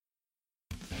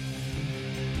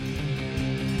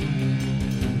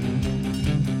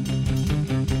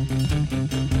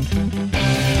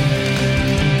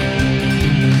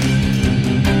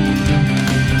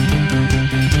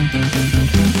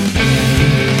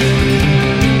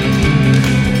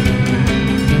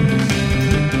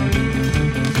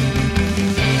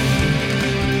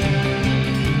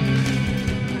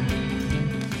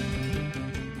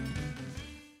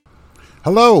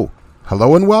Hello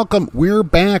and welcome. We're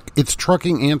back. It's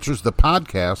Trucking Answers, the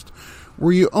podcast,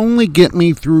 where you only get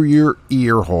me through your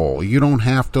ear hole. You don't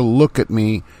have to look at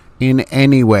me in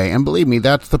any way. And believe me,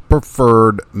 that's the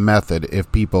preferred method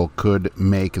if people could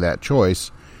make that choice,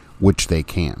 which they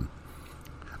can.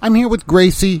 I'm here with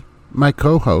Gracie, my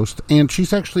co-host, and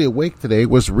she's actually awake today,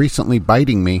 was recently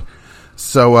biting me.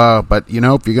 So, but you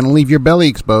know, if you're going to leave your belly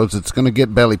exposed, it's going to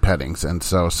get belly pettings. And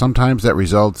so sometimes that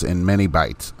results in many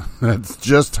bites. That's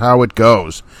just how it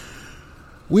goes.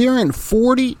 We are in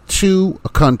 42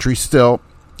 countries still.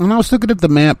 And I was looking at the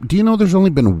map. Do you know there's only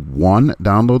been one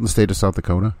download in the state of South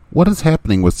Dakota? What is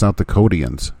happening with South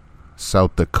Dakotians?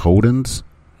 South Dakotans?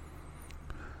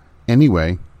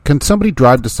 Anyway, can somebody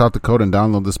drive to South Dakota and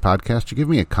download this podcast? You give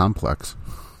me a complex.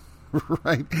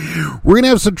 Right? We're going to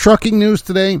have some trucking news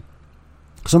today.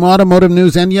 Some automotive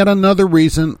news, and yet another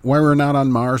reason why we're not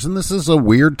on Mars. And this is a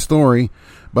weird story,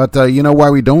 but you know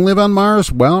why we don't live on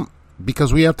Mars? Well,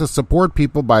 because we have to support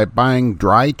people by buying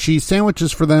dry cheese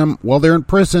sandwiches for them while they're in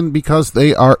prison because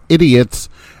they are idiots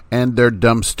and they're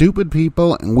dumb, stupid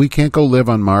people, and we can't go live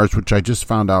on Mars, which I just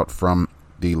found out from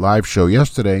the live show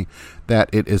yesterday, that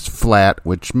it is flat,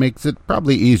 which makes it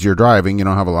probably easier driving. You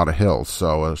don't have a lot of hills,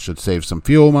 so it should save some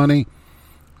fuel money.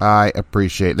 I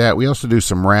appreciate that. We also do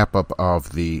some wrap-up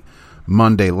of the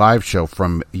Monday live show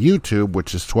from YouTube,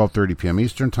 which is 12:30 p.m.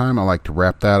 Eastern Time. I like to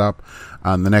wrap that up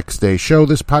on the next day's show.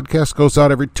 This podcast goes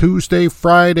out every Tuesday,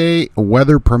 Friday,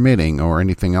 weather permitting, or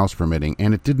anything else permitting,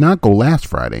 and it did not go last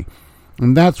Friday.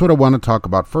 And that's what I want to talk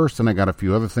about first, and I got a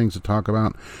few other things to talk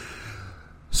about.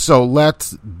 So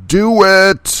let's do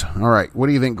it. All right, what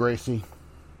do you think, Gracie?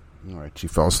 All right, she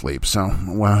fell asleep, so,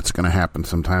 well, it's going to happen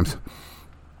sometimes.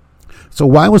 So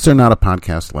why was there not a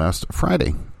podcast last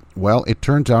Friday? Well, it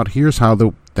turns out here's how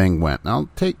the thing went. Now,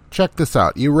 check this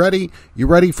out. You ready? You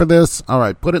ready for this? All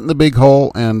right, put it in the big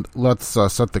hole and let's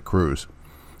set the cruise.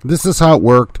 This is how it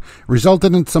worked.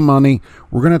 Resulted in some money.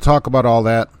 We're going to talk about all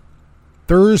that.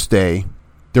 Thursday,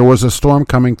 there was a storm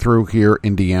coming through here,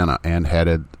 Indiana, and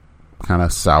headed kind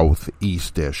of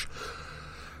southeast-ish.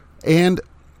 And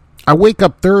I wake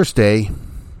up Thursday,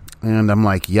 and I'm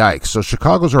like, yikes. So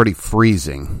Chicago's already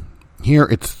freezing. Here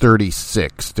it's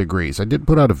 36 degrees. I did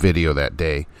put out a video that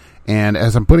day, and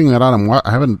as I'm putting that out, I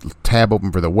have a tab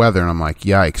open for the weather, and I'm like,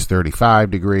 yikes,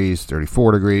 35 degrees,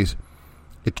 34 degrees.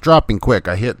 It's dropping quick.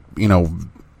 I hit,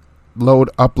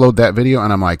 upload that video,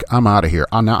 and I'm like, I'm out of here.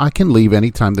 Now I can leave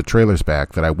anytime the trailer's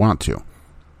back that I want to.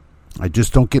 I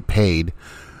just don't get paid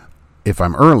if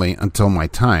I'm early until my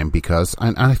time, because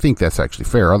I think that's actually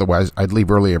fair. Otherwise, I'd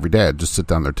leave early every day. I'd just sit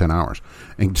down there 10 hours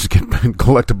and just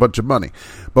collect a bunch of money.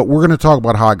 But we're going to talk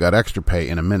about how I got extra pay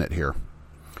in a minute here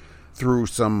through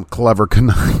some clever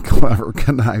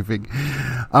conniving.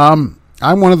 I'm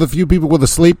one of the few people with a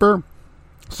sleeper.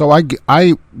 So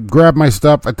I grab my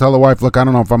stuff. I tell the wife, look, I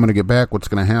don't know if I'm going to get back. What's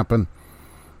going to happen?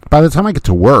 By the time I get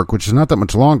to work, which is not that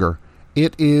much longer,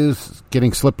 it is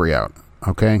getting slippery out.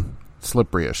 Okay?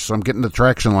 Slipperish. So I'm getting the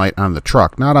traction light on the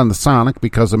truck, not on the Sonic,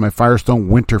 because of my Firestone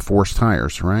Winter Force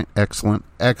tires, right? Excellent.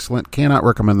 Cannot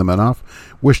recommend them enough.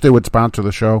 Wish they would sponsor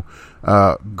the show.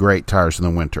 Great tires in the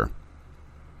winter.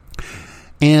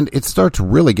 And it starts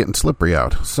really getting slippery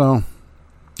out. So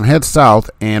I head south,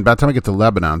 and by the time I get to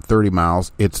Lebanon, 30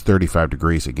 miles, it's 35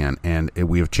 degrees again, and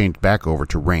we have changed back over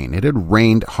to rain. It had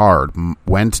rained hard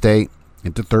Wednesday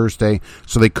into Thursday,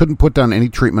 so they couldn't put down any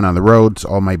treatment on the roads.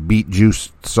 All my beet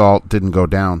juice salt didn't go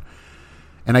down.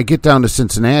 And I get down to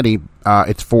Cincinnati,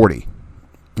 it's 40.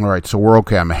 All right, so we're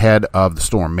okay. I'm ahead of the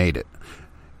storm, made it.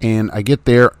 And I get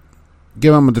there,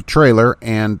 give them the trailer,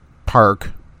 and park,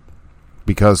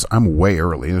 because I'm way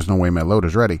early. There's no way my load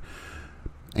is ready.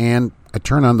 And I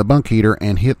turn on the bunk heater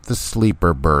and hit the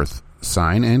sleeper berth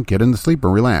sign and get in the sleeper,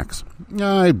 relax.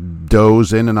 I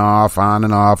doze in and off, on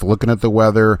and off, looking at the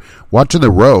weather, watching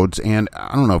the roads, and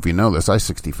I don't know if you know this,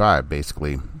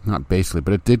 I-65 not basically,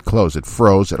 but it did close. It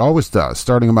froze. It always does,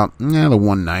 starting about the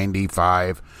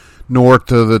 195 north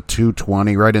to the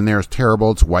 220. Right in there is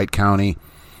terrible. It's White County.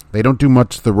 They don't do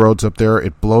much to the roads up there.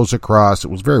 It blows across. It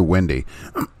was very windy.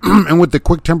 And with the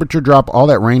quick temperature drop, all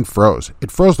that rain froze.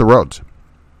 It froze the roads.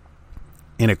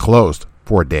 And it closed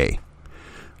for a day.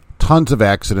 Tons of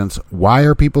accidents. Why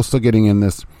are people still getting in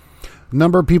this? A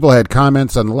number of people had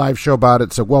comments on the live show about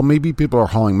it. So, well, maybe people are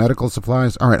hauling medical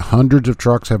supplies. All right, hundreds of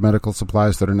trucks have medical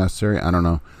supplies that are necessary. I don't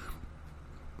know.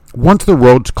 Once the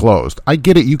road's closed, I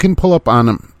get it. You can pull up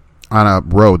on a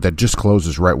road that just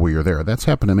closes right where you're there. That's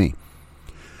happened to me.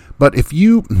 But if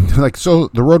you, so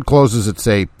the road closes at,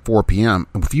 say, 4 p.m.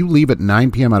 If you leave at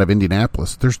 9 p.m. out of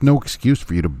Indianapolis, there's no excuse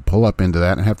for you to pull up into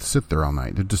that and have to sit there all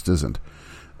night. It just isn't.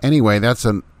 Anyway, that's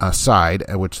an aside,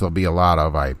 which there'll be a lot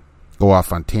of. I go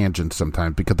off on tangents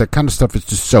sometimes because that kind of stuff is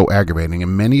just so aggravating.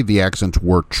 And many of the accidents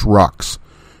were trucks,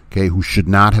 okay, who should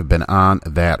not have been on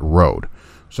that road.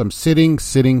 So I'm sitting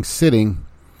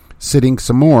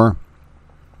some more.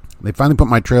 They finally put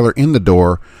my trailer in the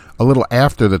door a little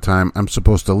after the time I'm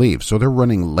supposed to leave. So they're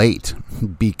running late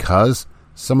because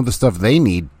some of the stuff they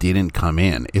need didn't come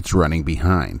in. It's running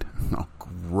behind. Oh,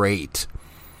 great.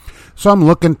 So I'm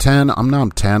looking 10,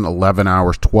 11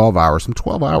 hours, 12 hours. I'm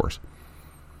 12 hours.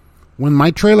 When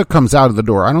my trailer comes out of the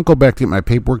door, I don't go back to get my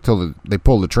paperwork till they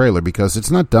pull the trailer because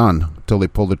it's not done till they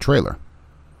pull the trailer.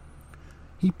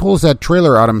 He pulls that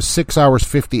trailer out. I'm 6 hours,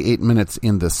 58 minutes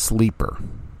in the sleeper.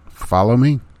 Follow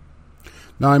me?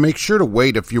 Now I make sure to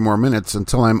wait a few more minutes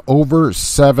until I'm over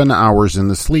 7 hours in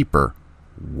the sleeper.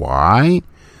 Why?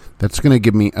 That's going to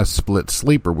give me a split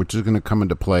sleeper, which is going to come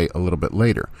into play a little bit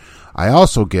later. I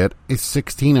also get a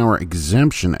 16-hour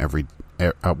exemption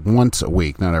once a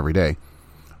week, not every day,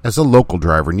 as a local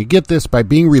driver. And you get this by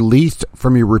being released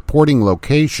from your reporting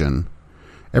location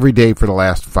every day for the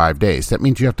last 5 days. That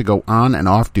means you have to go on and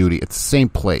off duty at the same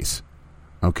place.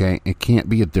 Okay? It can't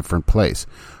be a different place.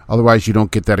 Otherwise, you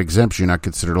don't get that exemption. You're not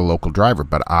considered a local driver.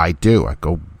 But I do. I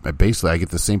get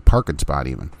the same parking spot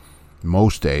even.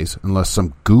 Most days, unless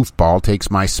some goofball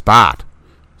takes my spot.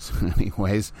 So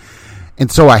anyways,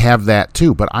 and so I have that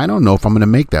too, but I don't know if I'm going to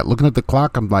make that. Looking at the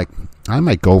clock, I'm like, I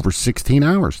might go over 16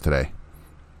 hours today,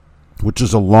 which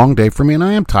is a long day for me, and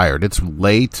I am tired. It's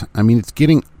late. I mean, it's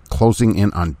closing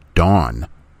in on dawn,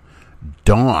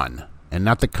 and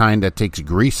not the kind that takes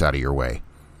grease out of your way.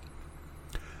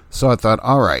 So I thought,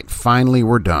 all right, finally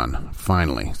we're done.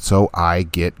 Finally. So I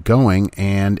get going,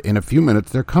 and in a few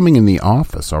minutes, they're coming in the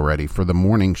office already for the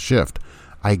morning shift.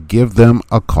 I give them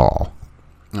a call.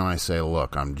 And I say,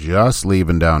 look, I'm just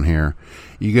leaving down here.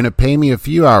 You're going to pay me a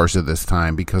few hours of this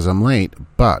time because I'm late,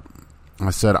 but I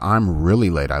said, I'm really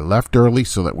late. I left early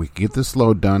so that we could get this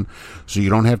load done so you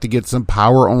don't have to get some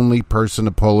power-only person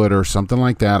to pull it or something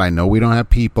like that. I know we don't have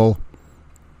people.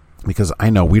 Because I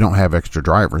know we don't have extra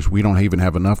drivers. We don't even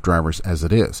have enough drivers as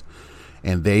it is.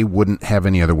 And they wouldn't have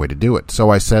any other way to do it. So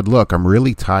I said, look, I'm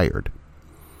really tired.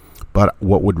 But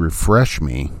what would refresh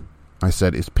me, I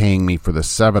said, is paying me for the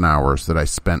 7 hours that I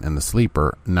spent in the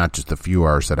sleeper, not just the few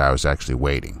hours that I was actually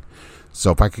waiting.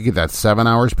 So if I could get that 7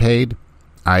 hours paid,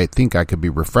 I think I could be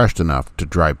refreshed enough to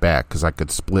drive back because I could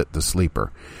split the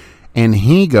sleeper. And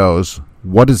he goes,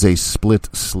 what is a split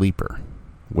sleeper?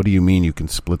 What do you mean you can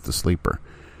split the sleeper?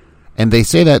 And they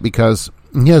say that because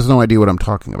he has no idea what I'm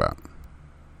talking about.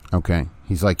 Okay?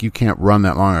 He's like, you can't run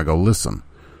that long. I go, listen,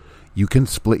 you can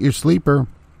split your sleeper.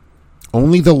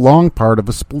 Only the long part of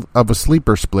a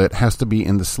sleeper split has to be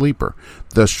in the sleeper.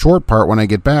 The short part, when I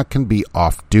get back, can be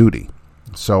off duty.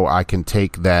 So I can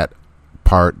take that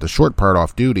part, the short part,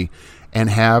 off duty and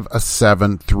have a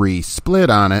 7-3 split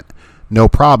on it. No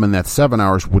problem. And that 7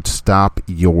 hours would stop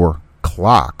your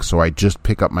clock. So I just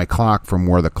pick up my clock from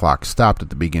where the clock stopped at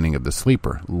the beginning of the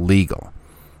sleeper. Legal.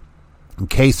 In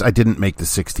case I didn't make the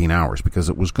 16 hours because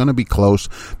it was going to be close.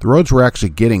 The roads were actually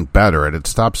getting better. It had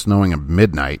stopped snowing at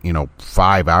midnight,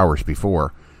 5 hours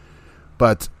before.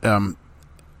 But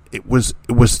it was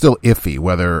still iffy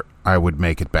whether I would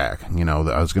make it back.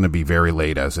 I was going to be very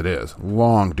late as it is.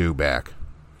 Long due back.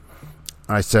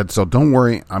 I said, so don't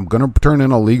worry. I'm going to turn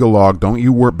in a legal log. Don't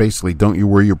you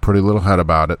worry your pretty little head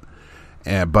about it.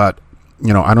 But,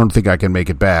 I don't think I can make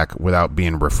it back without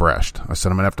being refreshed. I said,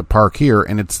 I'm going to have to park here,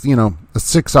 and it's, a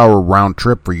 6-hour round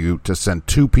trip for you to send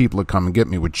 2 people to come and get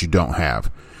me, which you don't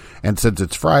have. And since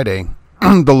it's Friday,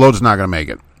 the load's not going to make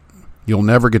it. You'll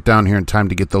never get down here in time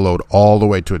to get the load all the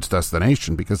way to its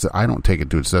destination because I don't take it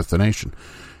to its destination.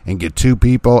 And get 2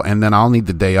 people, and then I'll need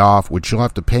the day off, which you'll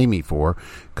have to pay me for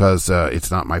because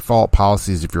it's not my fault.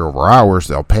 Policies, if you're over hours,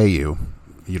 they'll pay you.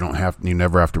 You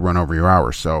never have to run over your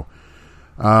hours. So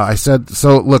I said,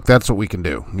 so look, that's what we can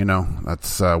do.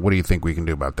 That's what do you think we can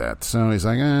do about that? So he's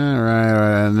like, all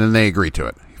right. And then they agree to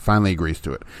it. He finally agrees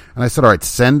to it. And I said, all right,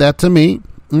 send that to me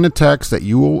in a text that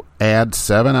you will add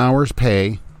 7 hours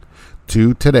pay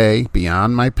to today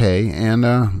beyond my pay, and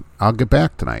I'll get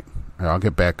back tonight. I'll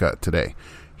get back today.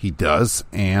 He does,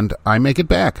 and I make it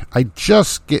back. I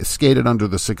just skated under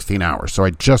the 16 hours, so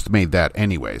I just made that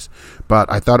anyways.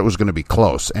 But I thought it was going to be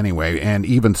close anyway, and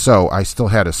even so, I still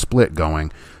had a split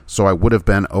going, so I would have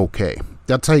been okay.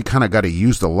 That's how you kind of got to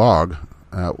use the log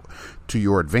to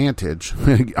your advantage.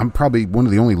 I'm probably one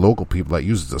of the only local people that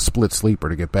uses a split sleeper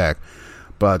to get back.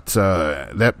 But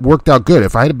that worked out good.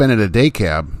 If I had been in a day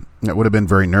cab, that would have been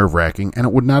very nerve-wracking, and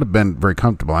it would not have been very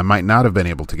comfortable. I might not have been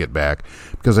able to get back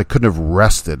because I couldn't have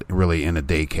rested really in a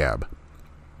day cab.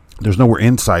 There's nowhere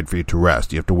inside for you to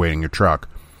rest. You have to wait in your truck.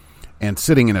 And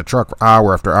sitting in a truck for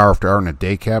hour after hour after hour in a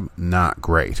day cab, not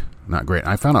great. Not great.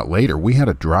 I found out later we had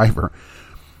a driver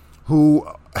who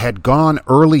had gone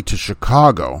early to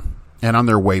Chicago, and on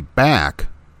their way back,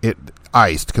 it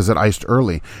iced because it iced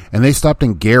early. And they stopped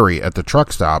in Gary at the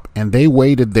truck stop, and they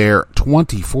waited there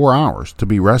 24 hours to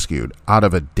be rescued out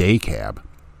of a day cab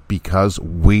because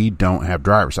we don't have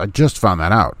drivers. I just found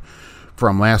that out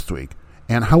from last week.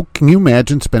 And how can you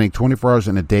imagine spending 24 hours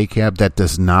in a day cab that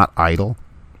does not idle?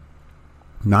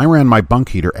 And I ran my bunk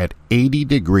heater at 80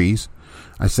 degrees.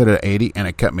 I set it at 80, and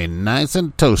it kept me nice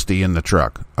and toasty in the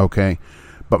truck, okay?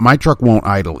 But my truck won't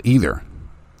idle either.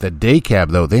 The day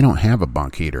cab, though, they don't have a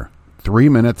bunk heater. 3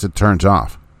 minutes, it turns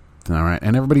off. All right?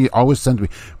 And everybody always sends me,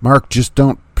 Mark, just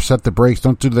don't set the brakes.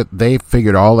 Don't do that. They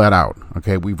figured all that out,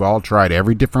 okay? We've all tried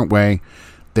every different way.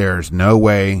 There's no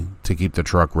way to keep the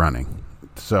truck running.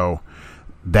 So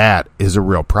that is a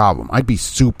real problem. I'd be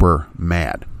super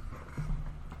mad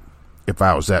if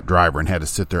I was that driver and had to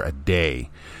sit there a day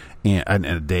in a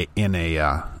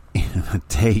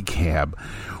day cab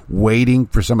waiting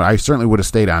for somebody. I certainly would have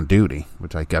stayed on duty,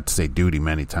 which I got to say duty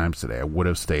many times today. I would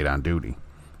have stayed on duty.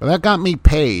 But that got me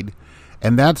paid,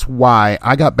 and that's why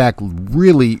I got back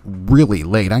really, really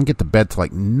late. I didn't get to bed till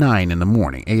like 9 in the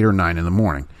morning, 8 or 9 in the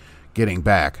morning, getting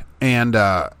back. And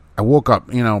I woke up,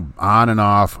 on and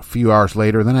off a few hours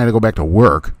later. Then I had to go back to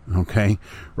work, okay?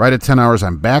 Right at 10 hours,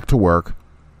 I'm back to work.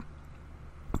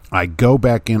 I go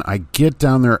back in, I get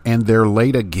down there, and they're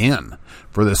late again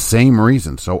for the same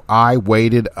reason. So I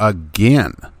waited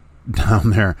again down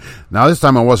there. Now, this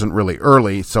time I wasn't really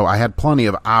early, so I had plenty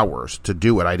of hours to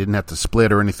do it. I didn't have to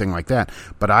split or anything like that.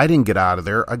 But I didn't get out of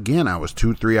there again. I was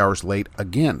 2-3 hours late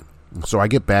again. So I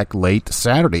get back late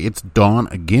Saturday. It's dawn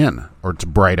again, or it's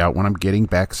bright out when I'm getting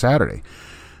back Saturday.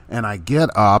 And I get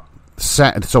up,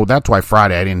 so that's why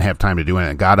Friday I didn't have time to do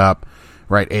anything. I got up,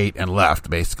 right, 8 and left,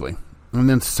 basically. And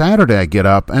then Saturday I get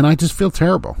up, and I just feel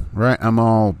terrible, right? I'm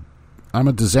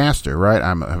a disaster, right?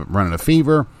 I'm running a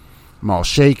fever. I'm all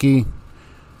shaky.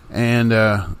 And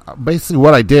basically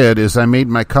what I did is I made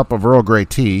my cup of Earl Grey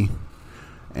tea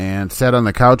and sat on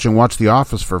the couch and watched The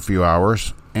Office for a few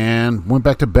hours and went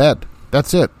back to bed.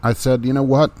 That's it. I said, you know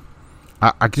what?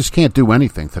 I just can't do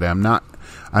anything today.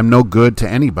 I'm no good to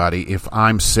anybody if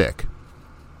I'm sick.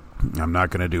 I'm not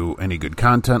going to do any good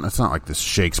content. It's not like this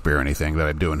Shakespeare or anything that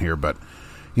I'm doing here, but,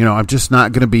 I'm just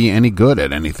not going to be any good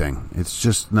at anything. It's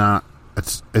just not,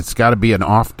 it's got to be an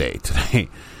off day today.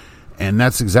 And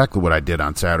that's exactly what I did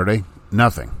on Saturday.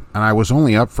 Nothing. And I was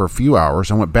only up for a few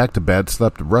hours. I went back to bed,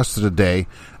 slept the rest of the day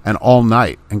and all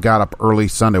night, and got up early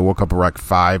Sunday. Woke up at like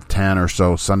 5:10 or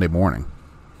so Sunday morning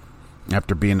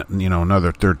after being,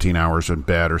 another 13 hours in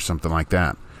bed or something like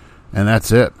that. And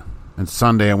that's it. And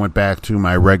Sunday I went back to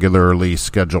my regularly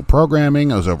scheduled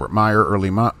programming. I was over at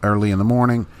Meijer early in the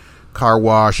morning, car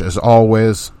wash as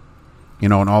always,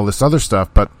 and all this other stuff.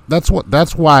 But that's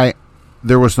why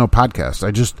there was no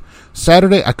podcast.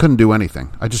 Saturday I couldn't do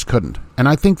anything. I just couldn't. And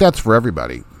I think that's for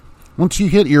everybody. Once you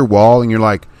hit your wall and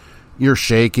you're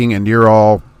shaking and you're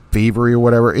all fevery or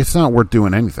whatever, it's not worth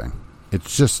doing anything.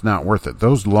 It's just not worth it.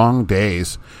 Those long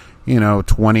days,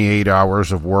 28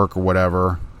 hours of work or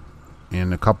whatever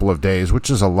in a couple of days, which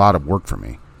is a lot of work for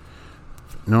me.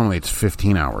 Normally it's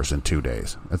 15 hours in 2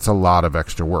 days. It's a lot of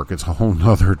extra work. It's a whole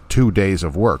nother 2 days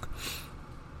of work.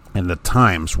 And the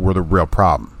times were the real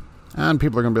problem. And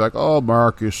people are going to be like, oh,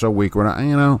 Mark, you're so weak.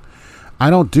 I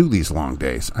don't do these long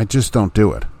days. I just don't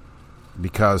do it.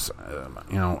 Because,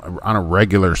 on a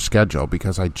regular schedule,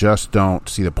 because I just don't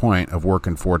see the point of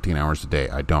working 14 hours a day.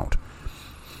 I don't.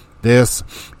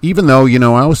 Even though,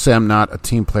 I always say I'm not a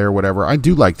team player or whatever, I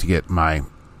do like to get my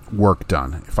work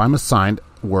done. If I'm assigned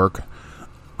work,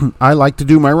 I like to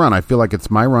do my run. I feel like it's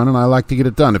my run, and I like to get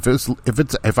it done.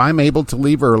 If I'm able to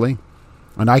leave early,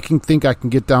 and I can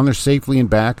get down there safely and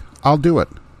back, I'll do it.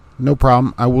 No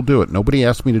problem. I will do it. Nobody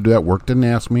asked me to do that. Work didn't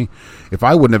ask me. If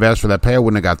I wouldn't have asked for that pay, I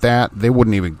wouldn't have got that. They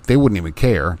wouldn't even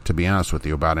care, to be honest with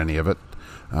you, about any of it.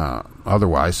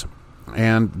 Otherwise.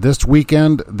 And this week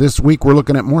we're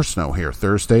looking at more snow here.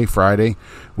 Thursday, Friday.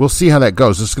 We'll see how that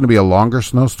goes. This is going to be a longer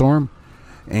snowstorm,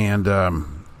 and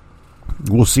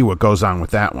we'll see what goes on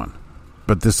with that one.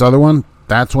 But this other one,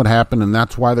 that's what happened, and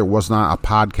that's why there was not a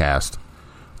podcast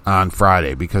on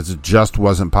Friday, because it just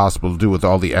wasn't possible to do with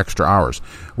all the extra hours.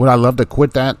 Would I love to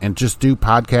quit that and just do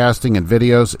podcasting and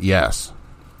videos? Yes.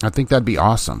 I think that'd be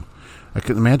awesome. I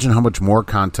could imagine how much more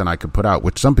content I could put out,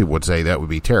 which some people would say that would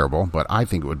be terrible, but I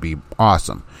think it would be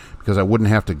awesome because I wouldn't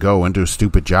have to go and do a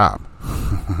stupid job.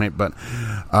 Right? But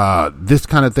this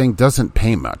kind of thing doesn't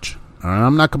pay much.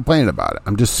 I'm not complaining about it.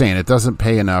 I'm just saying it doesn't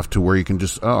pay enough to where you can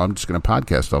just, I'm just going to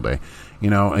podcast all day.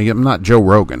 I'm not Joe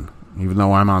Rogan, even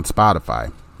though I'm on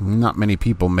Spotify. Not many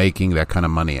people making that kind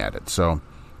of money at it. So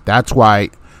that's why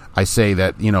I say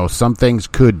that, some things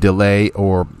could delay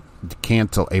or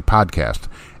cancel a podcast.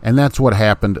 And that's what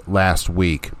happened last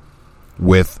week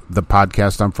with the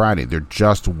podcast on Friday. There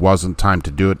just wasn't time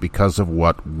to do it because of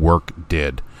what work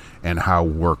did and how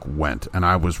work went. And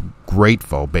I was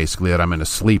grateful, basically, that I'm in a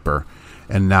sleeper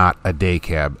and not a day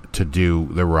cab to do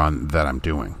the run that I'm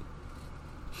doing.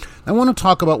 I want to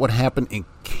talk about what happened in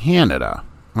Canada.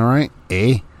 All right?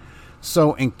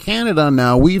 So in Canada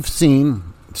now, we've seen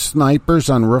snipers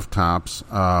on rooftops.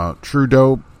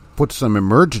 Trudeau put some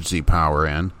emergency power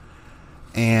in,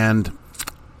 and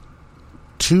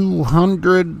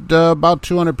about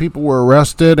 200 people were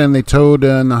arrested, and they towed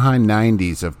in the high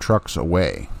 90s of trucks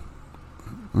away.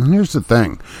 And here's the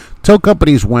thing. Tow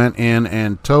companies went in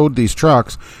and towed these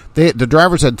trucks. The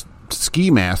drivers had ski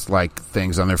mask-like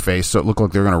things on their face, so it looked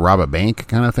like they were going to rob a bank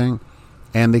kind of thing.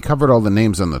 And they covered all the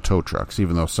names on the tow trucks,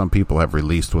 even though some people have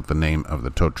released what the name of the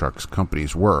tow trucks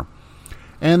companies were.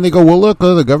 And they go, well, look,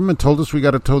 the government told us we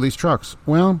got to tow these trucks.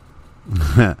 Well,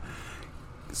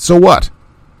 so what?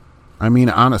 I mean,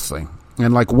 honestly.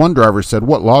 And like one driver said,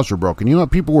 what laws were broken? You know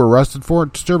what people were arrested for?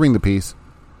 Disturbing the peace.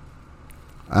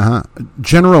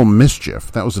 General mischief.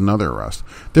 That was another arrest.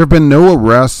 There have been no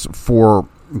arrests for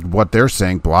what they're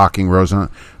saying, blocking roads.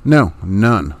 No,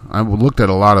 none. I looked at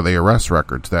a lot of the arrest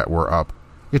records that were up.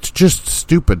 It's just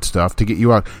stupid stuff to get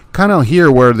you out. Kind of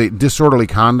here where the disorderly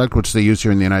conduct, which they use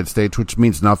here in the United States, which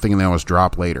means nothing, and they always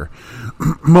drop later.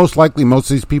 Most likely, most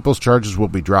of these people's charges will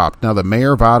be dropped. Now, the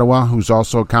mayor of Ottawa, who's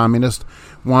also a communist,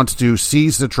 wants to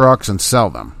seize the trucks and sell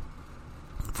them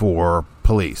for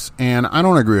police. And I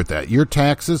don't agree with that. Your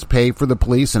taxes pay for the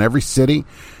police in every city,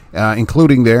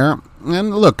 including there.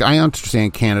 And look, I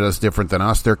understand Canada's different than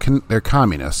us. They're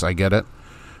communists. I get it.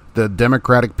 The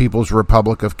Democratic People's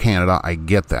Republic of Canada, I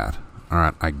get that. All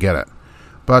right, I get it.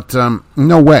 But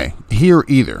no way. Here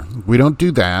either. We don't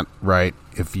do that, right?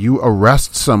 If you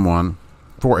arrest someone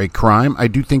for a crime, I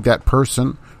do think that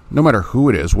person, no matter who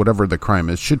it is, whatever the crime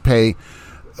is, should pay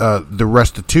the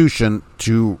restitution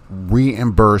to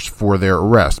reimburse for their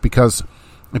arrest. Because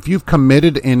if you've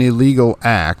committed an illegal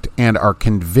act and are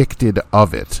convicted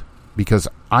of it, because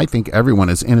I think everyone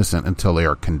is innocent until they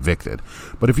are convicted.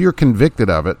 But if you're convicted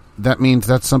of it, that means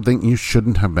that's something you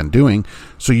shouldn't have been doing.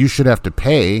 So you should have to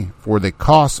pay for the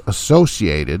costs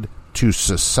associated to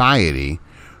society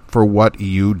for what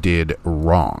you did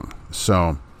wrong.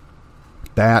 So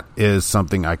that is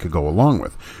something I could go along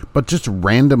with. But just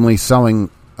randomly selling,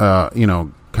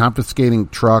 confiscating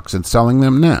trucks and selling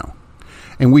them now.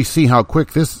 And we see how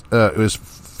quick this is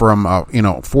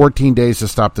from, 14 days to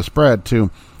stop the spread to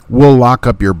we'll lock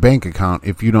up your bank account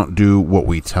if you don't do what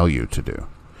we tell you to do.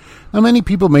 Now, many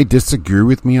people may disagree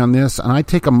with me on this, and I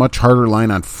take a much harder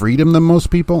line on freedom than most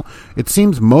people. It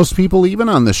seems most people, even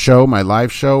on the show, my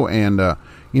live show, and,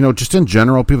 just in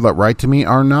general, people that write to me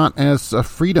are not as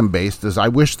freedom-based as I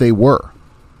wish they were.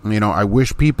 I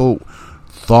wish people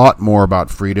thought more about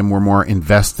freedom, were more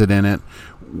invested in it,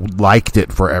 liked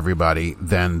it for everybody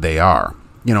than they are.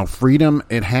 Freedom,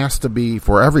 it has to be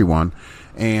for everyone,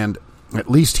 and at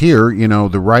least here,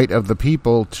 the right of the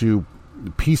people to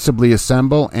peaceably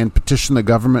assemble and petition the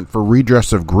government for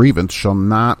redress of grievance shall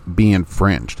not be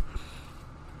infringed.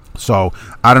 So,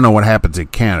 I don't know what happens in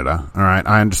Canada, all right?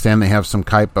 I understand they have some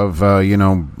type of,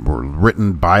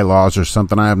 written bylaws or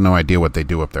something. I have no idea what they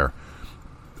do up there.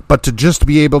 But to just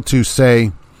be able to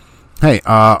say, hey,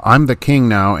 I'm the king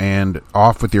now and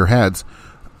off with your heads,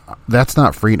 that's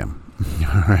not freedom,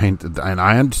 all right? And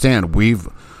I understand we've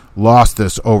lost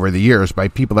this over the years by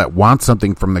people that want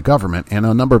something from the government, and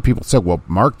a number of people said, well,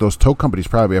 Mark, those tow companies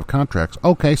probably have contracts.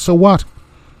 Okay, so what?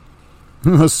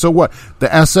 So what?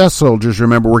 The SS soldiers,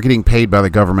 remember, were getting paid by the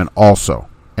government also,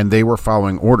 and they were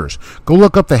following orders. Go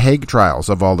look up the Hague trials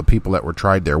of all the people that were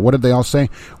tried there. What did they all say?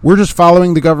 We're just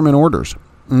following the government orders.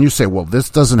 And you say, well, this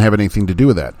doesn't have anything to do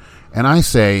with that. And I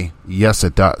say, yes,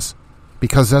 it does.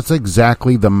 Because that's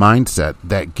exactly the mindset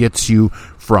that gets you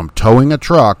from towing a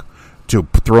truck to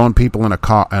throwing people in a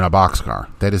boxcar.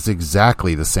 That is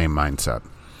exactly the same mindset.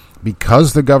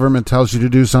 Because the government tells you to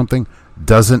do something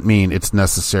doesn't mean it's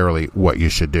necessarily what you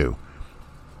should do.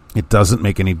 It doesn't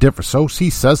make any difference. So he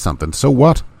says something. So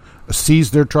what?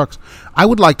 Seize their trucks. I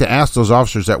would like to ask those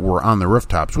officers that were on the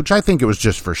rooftops, which I think it was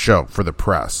just for show, for the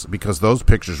press, because those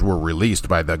pictures were released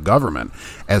by the government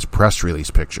as press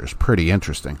release pictures. Pretty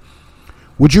interesting.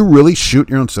 Would you really shoot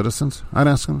your own citizens? I'd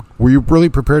ask them. Were you really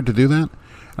prepared to do that?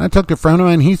 And I talked to a friend of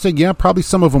mine, and he said, yeah, probably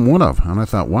some of them would have. And I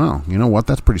thought, wow, you know what?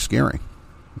 That's pretty scary.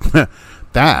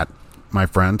 That, my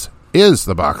friends, is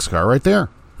the boxcar right there.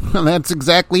 And that's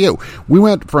exactly it. We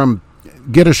went from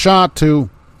get a shot to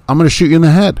I'm going to shoot you in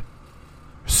the head.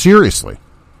 Seriously.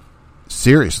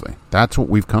 That's what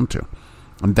we've come to.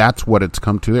 And that's what it's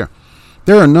come to there.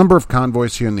 There are a number of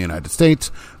convoys here in the United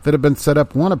States that have been set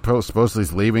up. One supposedly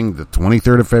is leaving the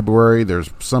 23rd of February. There's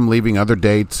some leaving other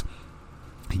dates.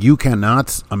 You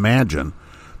cannot imagine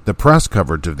the press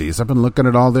coverage of these. I've been looking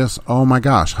at all this. Oh my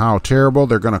gosh, how terrible.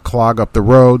 They're going to clog up the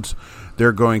roads.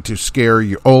 They're going to scare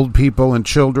you old people and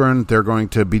children. They're going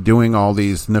to be doing all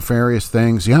these nefarious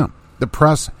things. Yeah, the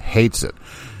press hates it.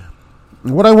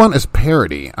 What I want is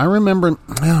parody. I remember,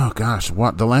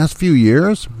 the last few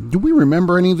years, do we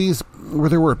remember any of these where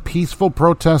there were peaceful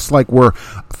protests, like where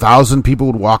 1,000 people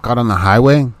would walk out on the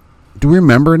highway? Do we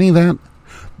remember any of that?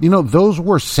 You know, those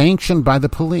were sanctioned by the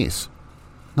police.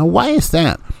 Now, why is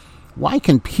that? Why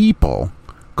can people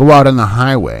go out on the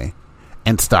highway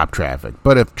and stop traffic?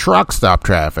 But if trucks stop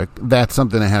traffic, that's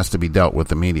something that has to be dealt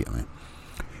with immediately.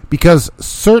 Because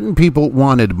certain people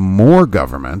wanted more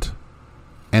government,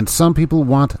 and some people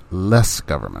want less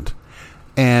government.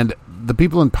 And the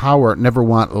people in power never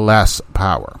want less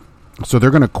power. So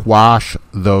they're going to quash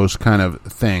those kind of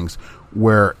things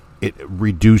where it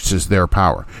reduces their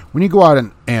power. When you go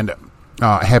out and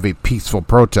have a peaceful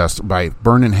protest by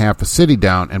burning half a city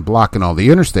down and blocking all the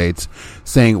interstates,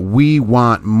 saying we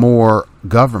want more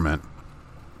government,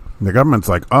 the government's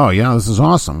like, oh yeah, this is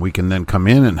awesome. We can then come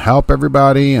in and help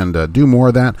everybody and do more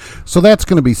of that. So that's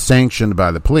going to be sanctioned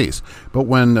by the police. But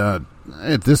when,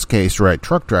 in this case, right,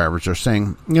 truck drivers are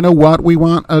saying, you know what, we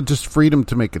want just freedom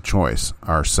to make a choice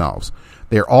ourselves.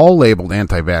 They're all labeled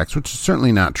anti-vax, which is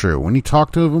certainly not true. When you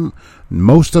talk to them,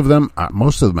 most of them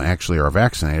actually are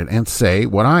vaccinated and say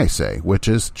what I say, which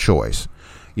is choice.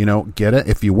 You know, get it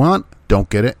if you want, don't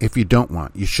get it if you don't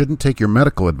want. You shouldn't take your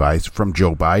medical advice from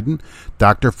Joe Biden,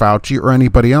 Dr. Fauci, or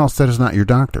anybody else that is not your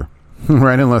doctor,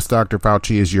 right? Unless Dr.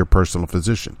 Fauci is your personal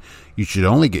physician. You should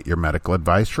only get your medical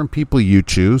advice from people you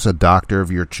choose, a doctor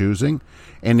of your choosing.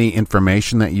 Any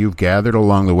information that you've gathered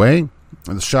along the way,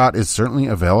 the shot is certainly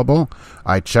available.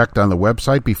 I checked on the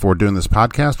website before doing this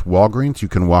podcast. Walgreens, you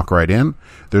can walk right in.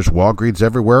 There's Walgreens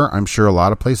everywhere. I'm sure a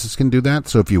lot of places can do that.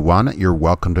 So if you want it, you're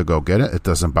welcome to go get it. It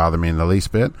doesn't bother me in the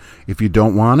least bit. If you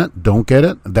don't want it, don't get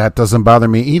it. That doesn't bother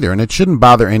me either. And it shouldn't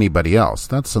bother anybody else.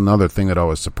 That's another thing that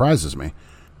always surprises me.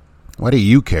 Why do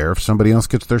you care if somebody else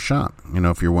gets their shot? You know,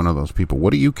 if you're one of those people,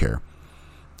 what do you care?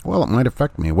 Well, it might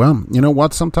affect me. Well, you know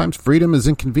what? Sometimes freedom is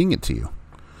inconvenient to you.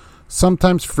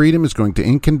 Sometimes freedom is going to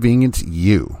inconvenience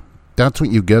you. That's what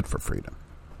you get for freedom.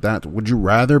 Would you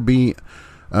rather be,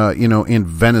 in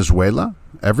Venezuela?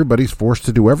 Everybody's forced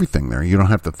to do everything there. You don't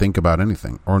have to think about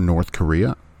anything. Or North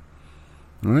Korea.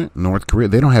 All right? North Korea,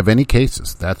 they don't have any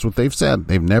cases. That's what they've said.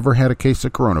 They've never had a case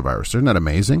of coronavirus. Isn't that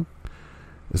amazing?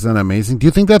 Isn't that amazing? Do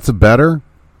you think that's better?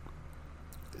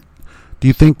 Do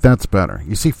you think that's better?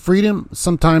 You see, freedom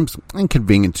sometimes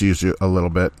inconveniences you a little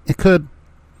bit. It could.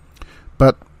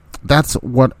 But that's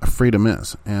what freedom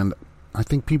is. And I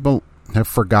think people have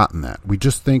forgotten that. We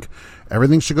just think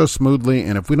everything should go smoothly,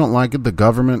 and if we don't like it, the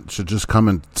government should just come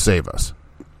and save us.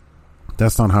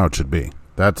 That's not how it should be.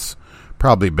 That's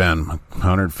probably been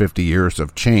 150 years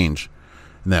of change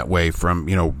in that way, from,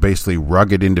 basically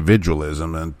rugged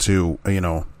individualism and to,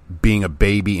 being a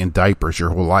baby in diapers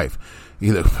your whole life.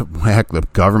 Either, heck, the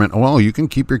government, you can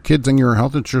keep your kids on your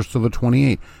health insurance till they're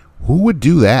 28. Who would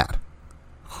do that?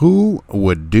 Who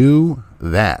would do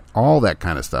that? All that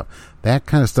kind of stuff. That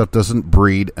kind of stuff doesn't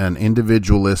breed an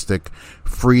individualistic,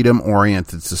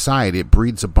 freedom-oriented society. It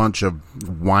breeds a bunch of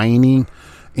whiny,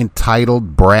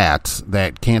 entitled brats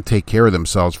that can't take care of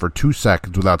themselves for 2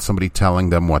 seconds without somebody telling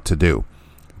them what to do.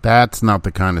 That's not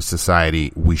the kind of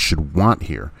society we should want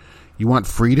here. You want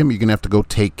freedom, you're going to have to go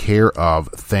take care of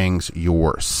things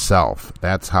yourself.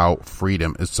 That's how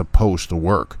freedom is supposed to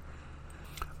work.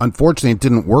 Unfortunately, it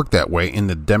didn't work that way in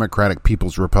the Democratic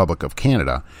People's Republic of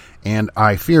Canada, and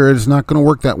I fear it is not going to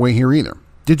work that way here either.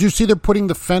 Did you see they're putting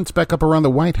the fence back up around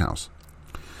the White House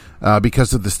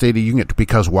because of the State of the Union?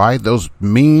 Because why? Those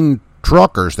mean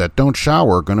truckers that don't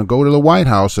shower are going to go to the White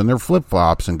House in their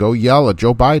flip-flops and go yell at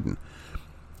Joe Biden.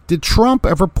 Did Trump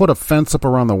ever put a fence up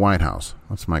around the White House?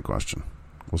 That's my question.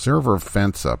 Was there ever a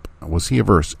fence up? Was he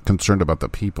ever concerned about the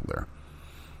people there?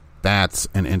 That's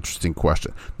an interesting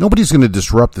question. Nobody's going to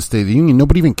disrupt the State of the Union.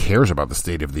 Nobody even cares about the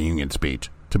State of the Union speech,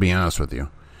 to be honest with you.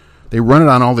 They run it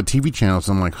on all the TV channels.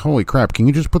 I'm like, holy crap, can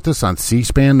you just put this on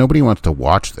C-SPAN? Nobody wants to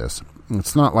watch this.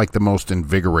 It's not like the most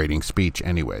invigorating speech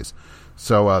anyways.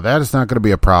 So that is not going to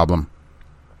be a problem.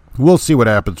 We'll see what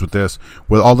happens with this,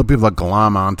 with all the people that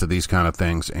glom onto these kind of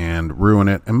things and ruin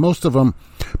it. And most of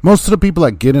the people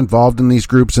that get involved in these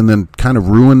groups and then kind of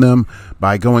ruin them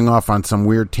by going off on some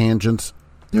weird tangents,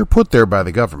 they're put there by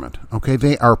the government. Okay,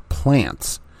 they are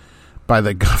plants by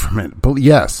the government. But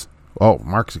yes,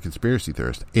 Mark's a conspiracy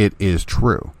theorist. It is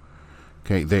true.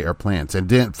 Okay, they are plants. And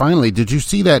then finally, did you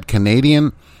see that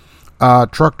Canadian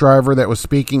truck driver that was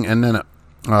speaking and then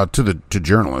to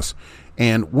journalists?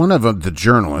 And one of the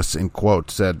journalists, in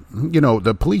quotes, said,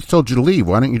 the police told you to leave.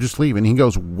 Why don't you just leave? And he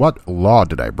goes, what law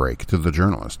did I break, to the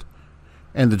journalist?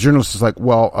 And the journalist is like,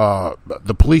 well,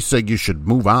 the police said you should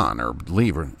move on or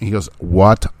leave. And he goes,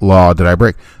 what law did I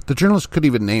break? The journalist couldn't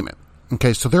even name it.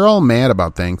 Okay, so they're all mad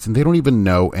about things, and they don't even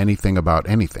know anything about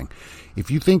anything. If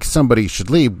you think somebody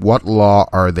should leave, what law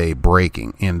are they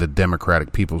breaking in the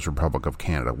Democratic People's Republic of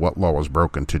Canada? What law was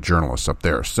broken to journalists up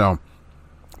there? So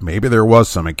maybe there was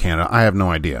some in Canada. I have no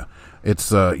idea.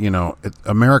 It's,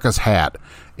 America's hat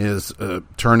is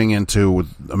turning into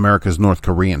America's North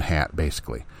Korean hat,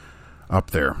 basically,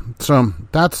 up there. So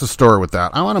that's the story with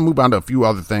that. I want to move on to a few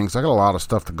other things. I got a lot of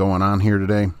stuff going on here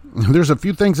today. There's a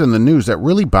few things in the news that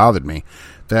really bothered me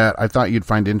that I thought you'd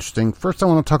find interesting. First, I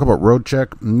want to talk about Road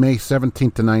Check, May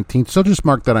 17th to 19th. So just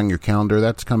mark that on your calendar.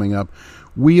 That's coming up.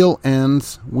 Wheel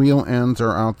ends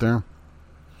are out there.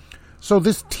 So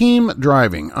this team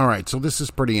driving, all right, so this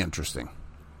is pretty interesting.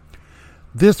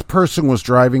 This person was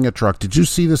driving a truck. Did you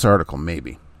see this article?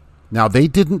 Maybe. Now, they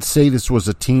didn't say this was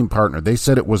a team partner. They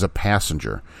said it was a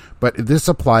passenger. But this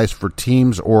applies for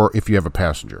teams or if you have a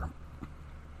passenger.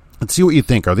 Let's see what you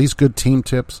think. Are these good team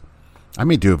tips? I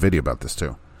may do a video about this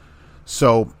too.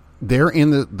 So they're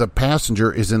in the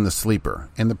passenger is in the sleeper.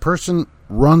 And the person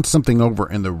runs something over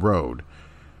in the road.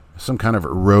 Some kind of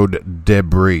road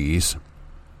debris.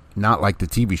 Not like the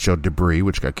TV show Debris,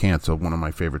 which got canceled, one of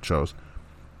my favorite shows.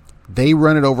 They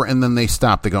run it over, and then they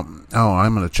stop. They go,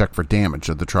 I'm going to check for damage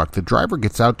of the truck. The driver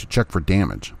gets out to check for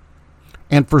damage.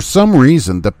 And for some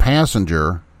reason, the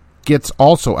passenger gets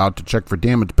also out to check for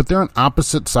damage, but they're on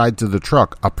opposite sides of the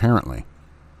truck, apparently.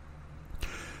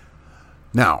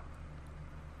 Now,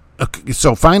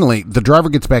 so finally, the driver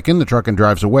gets back in the truck and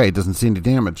drives away. Doesn't see any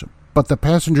damage. But the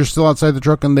passenger's still outside the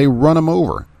truck, and they run him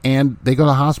over. And they go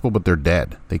to the hospital, but they're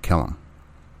dead. They kill him.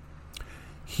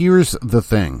 Here's the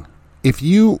thing. If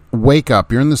you wake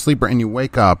up, you're in the sleeper, and you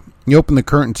wake up, you open the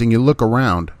curtains, and you look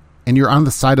around, and you're on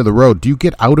the side of the road, do you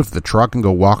get out of the truck and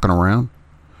go walking around?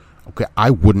 Okay, I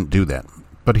wouldn't do that.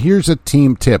 But here's a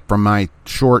team tip from my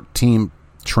short team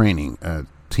training,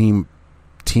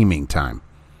 teaming time.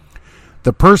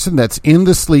 The person that's in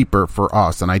the sleeper for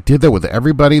us, and I did that with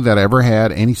everybody that I ever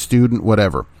had, any student,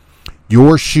 whatever,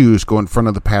 your shoes go in front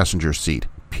of the passenger seat,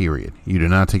 period. You do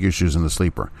not take your shoes in the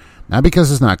sleeper. Not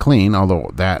because it's not clean,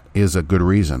 although that is a good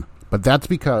reason, but that's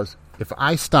because if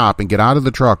I stop and get out of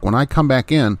the truck, when I come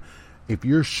back in, if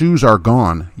your shoes are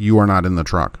gone, you are not in the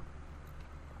truck.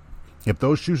 If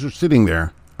those shoes are sitting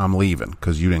there, I'm leaving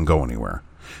because you didn't go anywhere.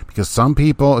 Because some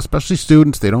people, especially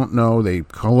students, they don't know. They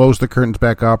close the curtains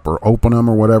back up or open them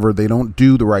or whatever. They don't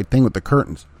do the right thing with the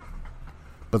curtains.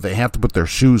 But they have to put their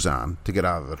shoes on to get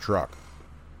out of the truck.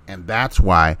 And that's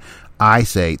why I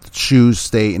say the shoes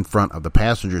stay in front of the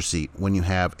passenger seat when you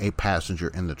have a passenger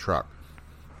in the truck.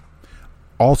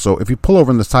 Also, if you pull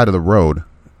over on the side of the road,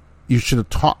 you should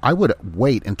talk. I would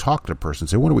wait and talk to the person.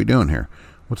 Say, what are we doing here?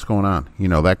 What's going on?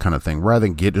 That kind of thing. Rather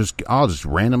than I'll just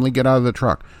randomly get out of the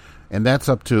truck. And that's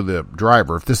up to the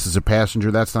driver. If this is a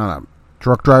passenger, that's not a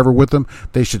truck driver with them.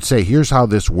 They should say, here's how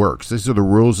this works. These are the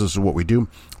rules. This is what we do.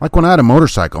 Like when I had a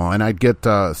motorcycle and I'd get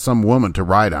some woman to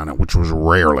ride on it, which was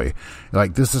rarely.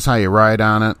 Like, this is how you ride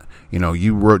on it.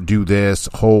 You do this,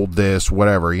 hold this,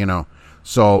 whatever,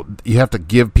 So you have to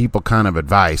give people kind of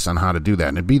advice on how to do that.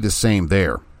 And it'd be the same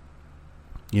there.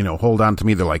 Hold on to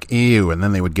me. They're like, ew. And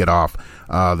then they would get off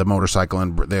the motorcycle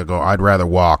and they'll go, I'd rather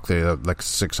walk. They're like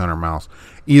 600 miles.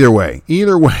 Either way,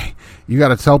 you got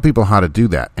to tell people how to do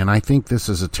that. And I think this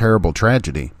is a terrible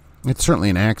tragedy. It's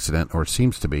certainly an accident, or it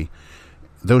seems to be.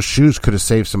 Those shoes could have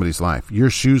saved somebody's life.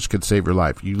 Your shoes could save your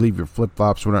life. You leave your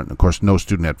flip-flops. Of course, no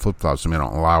student had flip-flops, and they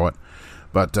don't allow it.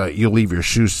 But you leave your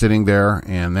shoes sitting there,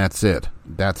 and that's it.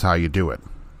 That's how you do it.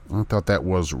 I thought that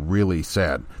was really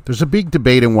sad. There's a big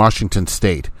debate in Washington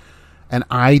State, and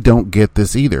I don't get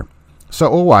this either. So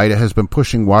OOIDA has been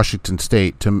pushing Washington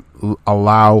State to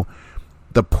allow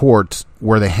the ports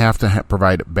where they have to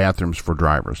provide bathrooms for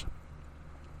drivers.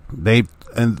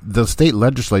 And the state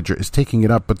legislature is taking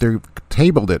it up, but they've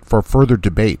tabled it for further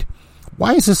debate.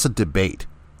 Why is this a debate?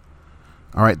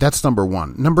 All right, that's number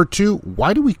one. Number two,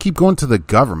 why do we keep going to the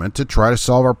government to try to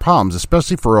solve our problems,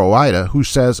 especially for OOIDA, who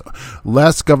says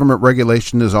less government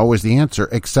regulation is always the answer,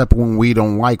 except when we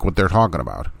don't like what they're talking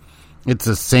about? It's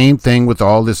the same thing with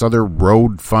all this other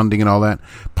road funding and all that.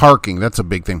 Parking, that's a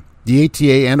big thing. The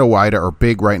ATA and OOIDA are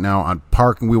big right now on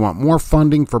parking. We want more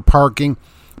funding for parking.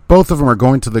 Both of them are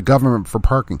going to the government for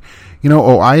parking. You know,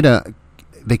 OOIDA,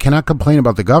 they cannot complain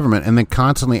about the government and then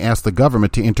constantly ask the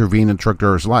government to intervene in truck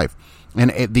drivers' life.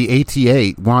 And the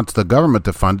ATA wants the government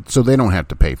to fund it so they don't have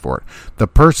to pay for it. The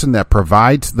person that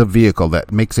provides the vehicle,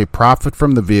 that makes a profit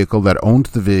from the vehicle, that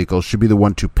owns the vehicle, should be the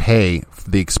one to pay for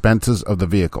the expenses of the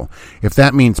vehicle. If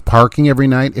that means parking every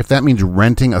night, if that means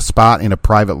renting a spot in a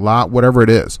private lot, whatever it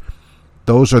is,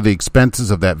 those are the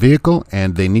expenses of that vehicle,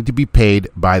 and they need to be paid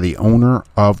by the owner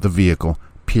of the vehicle,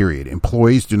 period.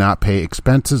 Employees do not pay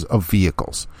expenses of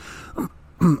vehicles.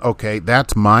 Okay,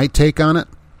 that's my take on it.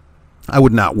 I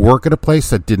would not work at a place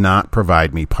that did not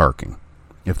provide me parking.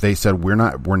 If they said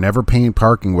we're never paying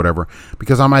parking, whatever,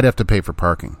 because I might have to pay for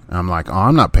parking. I'm like, oh,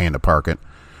 I'm not paying to park it.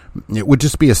 It would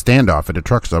just be a standoff at a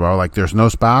truck stop. I'm like, there's no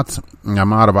spots.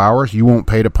 I'm out of hours. You won't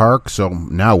pay to park. So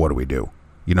now what do we do?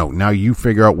 You know, now you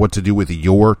figure out what to do with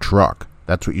your truck.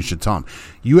 That's what you should tell them.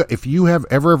 If you have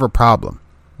ever have a problem,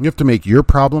 you have to make your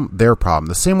problem their problem.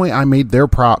 The same way I made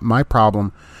my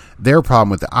problem their problem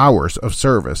with the hours of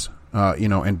service.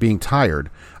 And being tired,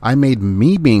 I made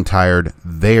me being tired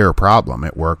their problem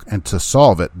at work, and to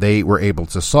solve it, they were able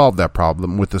to solve that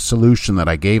problem with the solution that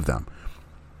I gave them.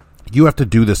 You have to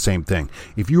do the same thing.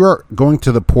 If you are going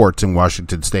to the ports in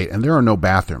Washington State and there are no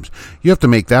bathrooms, you have to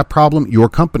make that problem your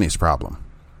company's problem.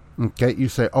 Okay, you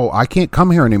say, oh, I can't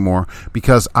come here anymore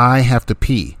because I have to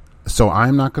pee, so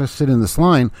I'm not going to sit in this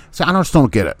line. So I just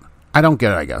don't get it. I don't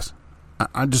get it, I guess.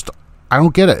 I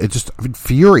don't get it. It just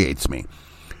infuriates me.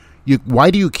 Why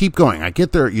do you keep going? I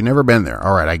get there. You've never been there.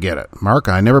 All right, I get it. Mark,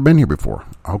 I've never been here before.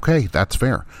 Okay, that's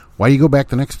fair. Why do you go back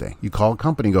the next day? You call a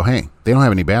company and go, hey, they don't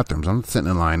have any bathrooms. I'm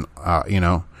sitting in line,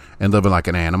 and living like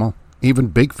an animal. Even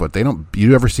Bigfoot,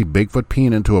 you ever see Bigfoot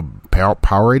peeing into a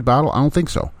Powerade bottle? I don't think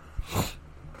so.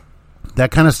 That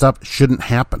kind of stuff shouldn't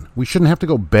happen. We shouldn't have to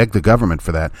go beg the government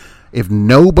for that. If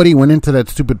nobody went into that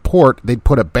stupid port, they'd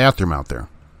put a bathroom out there.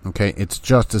 Okay, it's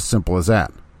just as simple as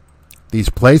that. These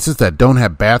places that don't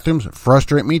have bathrooms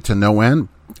frustrate me to no end.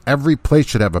 Every place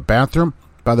should have a bathroom.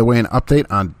 By the way, an update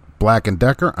on Black &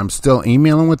 Decker. I'm still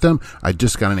emailing with them. I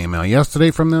just got an email yesterday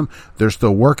from them. They're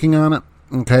still working on it.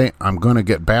 Okay, I'm going to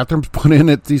get bathrooms put in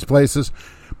at these places.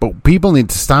 But people need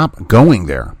to stop going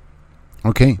there.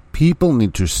 Okay, people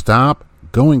need to stop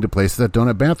going to places that don't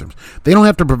have bathrooms. They don't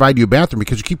have to provide you a bathroom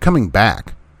because you keep coming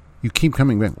back. You keep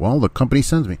coming back. Well, the company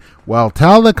sends me. Well,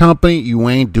 tell the company you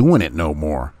ain't doing it no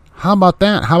more. How about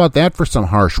that? How about that for some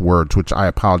harsh words, which I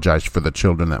apologize for the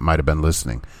children that might have been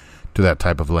listening to that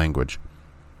type of language.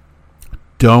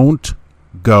 Don't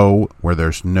go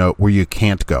where you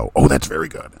can't go. Oh, that's very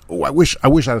good. Oh, I wish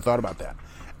I'd have thought about that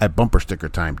at bumper sticker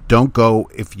time. Don't go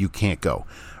if you can't go,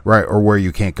 right? Or where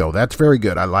you can't go. That's very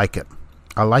good. I like it.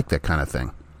 I like that kind of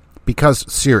thing.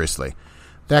 Because seriously,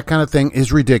 that kind of thing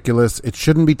is ridiculous. It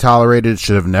shouldn't be tolerated. It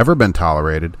should have never been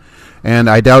tolerated. And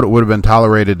I doubt it would have been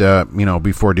tolerated,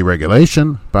 before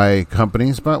deregulation by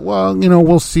companies. But, well,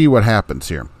 we'll see what happens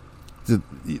here.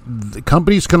 The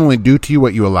companies can only do to you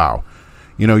what you allow.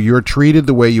 You're treated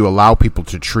the way you allow people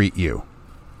to treat you.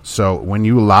 So when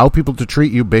you allow people to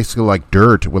treat you basically like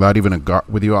dirt without even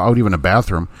a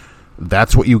bathroom,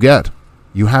 that's what you get.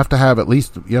 You have to have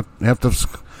you have to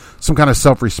have some kind of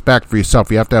self-respect for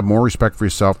yourself. You have to have more respect for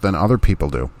yourself than other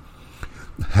people do.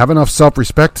 Have enough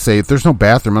self-respect to say, if there's no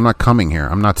bathroom, I'm not coming here.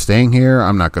 I'm not staying here.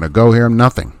 I'm not going to go here.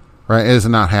 Nothing. Right? It is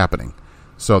not happening.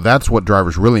 So that's what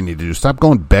drivers really need to do. Stop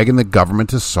going begging the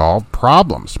government to solve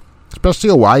problems,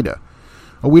 especially OOIDA.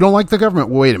 Oh, we don't like the government.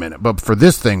 Well, wait a minute. But for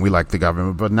this thing, we like the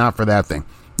government, but not for that thing.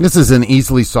 This is an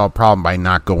easily solved problem by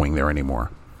not going there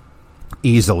anymore.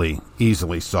 Easily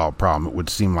solved problem, it would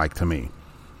seem like to me.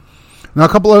 Now, a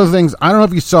couple other things. I don't know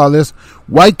if you saw this.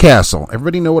 White Castle.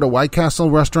 Everybody know what a White Castle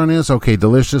restaurant is? Okay,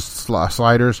 delicious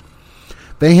sliders.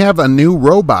 They have a new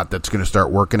robot that's going to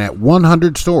start working at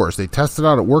 100 stores. They tested it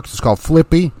out. It works. It's called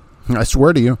Flippy. I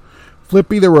swear to you.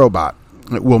 Flippy the robot.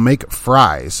 It will make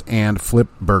fries and flip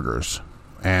burgers.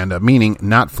 And meaning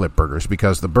not flip burgers,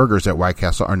 because the burgers at White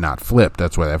Castle are not flipped.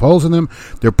 That's why they have holes in them.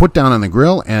 They're put down on the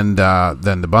grill, and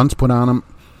then the buns put on them.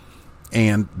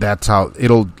 And that's how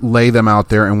it'll lay them out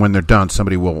there. And when they're done,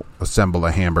 somebody will assemble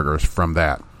the hamburgers from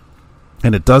that.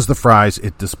 And it does the fries.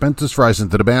 It dispenses fries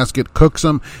into the basket, cooks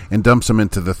them, and dumps them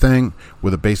into the thing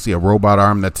with basically a robot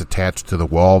arm that's attached to the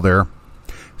wall there.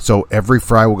 So every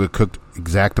fry will get cooked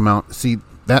exact amount. See,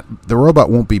 the robot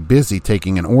won't be busy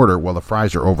taking an order while the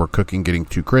fries are overcooking, getting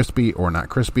too crispy or not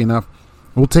crispy enough.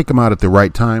 It will take them out at the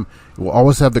right time. It will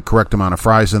always have the correct amount of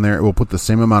fries in there. It will put the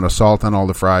same amount of salt on all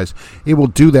the fries. It will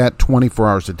do that 24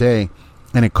 hours a day,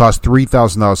 and it costs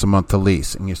 $3,000 a month to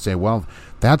lease. And you say, well,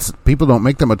 people don't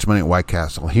make that much money at White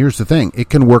Castle. Here's the thing. It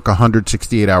can work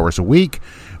 168 hours a week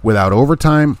without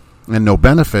overtime and no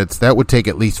benefits. That would take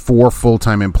at least 4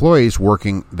 full-time employees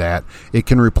working that. It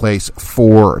can replace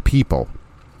 4 people.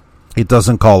 It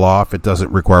doesn't call off. It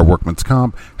doesn't require workman's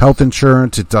comp, health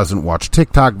insurance. It doesn't watch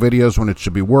TikTok videos when it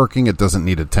should be working. It doesn't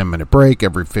need a 10-minute break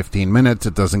every 15 minutes.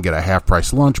 It doesn't get a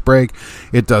half-price lunch break.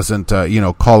 It doesn't,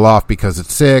 call off because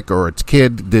it's sick or its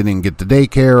kid didn't get to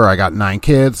daycare or I got 9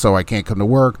 kids, so I can't come to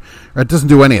work. It doesn't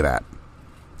do any of that.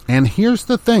 And here's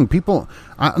the thing.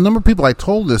 A number of people I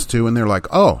told this to, and they're like,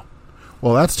 oh,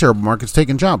 well, that's terrible, Mark. It's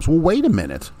taking jobs. Well, wait a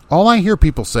minute. All I hear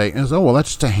people say is, oh, well, that's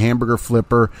just a hamburger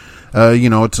flipper.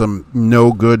 It's a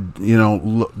no good,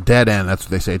 dead end. That's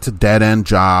what they say. It's a dead end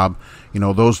job.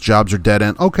 Those jobs are dead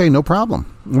end. Okay, no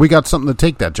problem. We got something to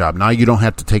take that job. Now you don't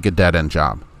have to take a dead end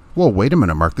job. Well, wait a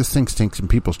minute, Mark. This thing stinks in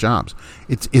people's jobs.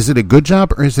 Is it a good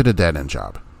job or is it a dead end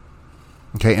job?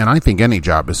 Okay, and I think any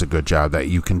job is a good job that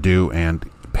you can do and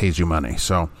pays you money.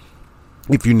 So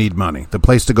if you need money, the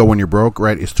place to go when you're broke,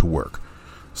 right, is to work.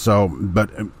 So, but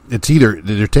it's either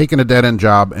they're taking a dead-end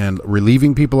job and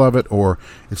relieving people of it, or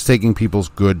it's taking people's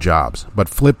good jobs. But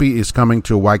Flippy is coming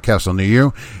to White Castle near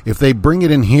you. If they bring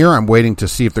it in here, I'm waiting to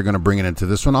see if they're going to bring it into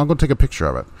this one. I'll go take a picture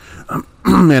of it.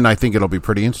 And I think it'll be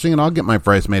pretty interesting, and I'll get my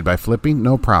fries made by Flippy,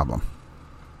 no problem.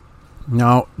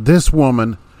 Now, this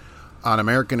woman on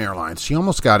American Airlines, she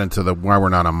almost got into the Why We're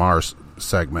Not on Mars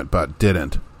segment, but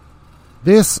didn't.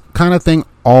 This kind of thing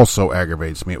also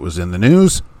aggravates me. It was in the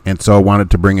news, and so I wanted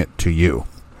to bring it to you.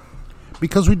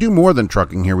 Because we do more than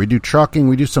trucking here. We do trucking,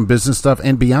 we do some business stuff,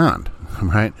 and beyond.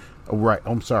 Right? Oh, right.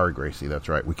 I'm sorry, Gracie. That's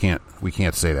right. We can't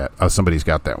say that. Somebody's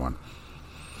got that one.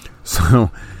 So,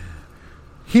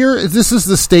 this is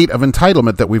the state of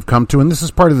entitlement that we've come to, and this is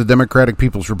part of the Democratic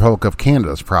People's Republic of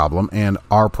Canada's problem, and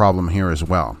our problem here as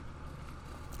well.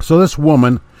 So this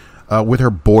woman, with her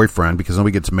boyfriend, because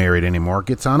nobody gets married anymore,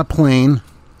 gets on a plane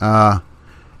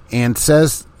and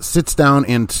sits down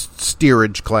in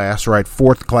steerage class, right,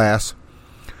 4th class,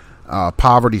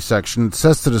 poverty section,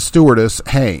 says to the stewardess,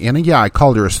 hey, and yeah, I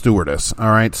called her a stewardess, all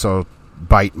right, so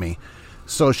bite me.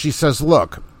 So she says,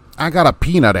 look, I got a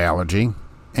peanut allergy,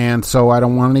 and so I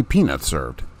don't want any peanuts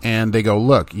served. And they go,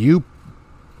 look, you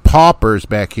paupers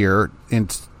back here in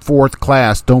 4th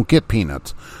class don't get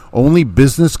peanuts. Only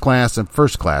business class and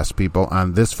first class people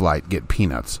on this flight get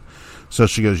peanuts. So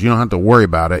she goes, you don't have to worry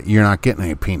about it. You're not getting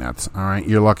any peanuts. All right.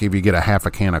 You're lucky if you get a half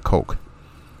a can of Coke.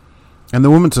 And the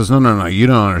woman says, no, you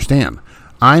don't understand.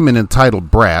 I'm an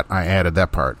entitled brat. I added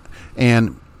that part.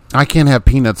 And I can't have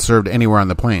peanuts served anywhere on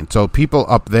the plane. So people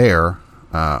up there,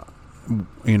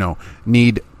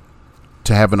 need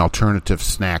to have an alternative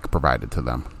snack provided to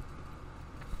them.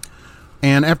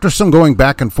 And after some going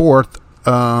back and forth,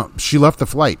 she left the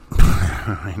flight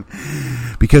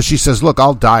because she says, look,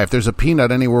 I'll die. If there's a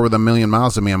peanut anywhere with 1,000,000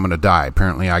 miles of me, I'm going to die.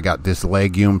 Apparently I got this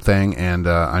legume thing and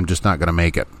I'm just not going to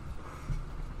make it.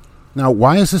 Now,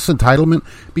 why is this entitlement?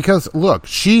 Because, look,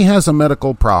 she has a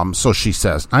medical problem, so she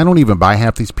says. I don't even buy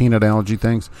half these peanut allergy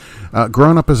things.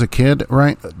 Growing up as a kid,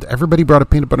 right, everybody brought a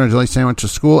peanut butter and jelly sandwich to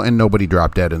school, and nobody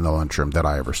dropped dead in the lunchroom that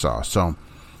I ever saw. So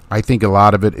I think a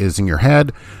lot of it is in your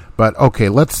head. But, okay,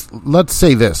 let's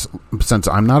say this. Since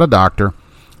I'm not a doctor,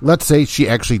 let's say she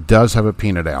actually does have a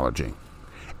peanut allergy.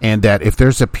 And that if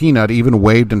there's a peanut even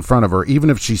waved in front of her, even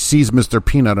if she sees Mr.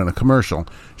 Peanut in a commercial,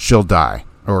 she'll die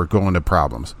or go into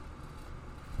problems.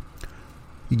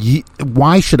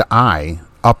 Why should I,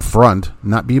 up front,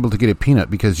 not be able to get a peanut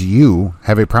because you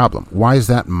have a problem? Why is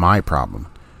that my problem?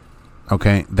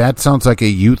 Okay, that sounds like a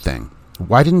you thing.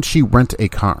 Why didn't she rent a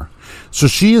car? So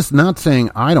she is not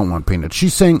saying I don't want peanuts.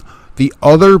 She's saying the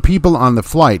other people on the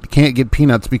flight can't get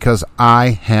peanuts because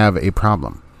I have a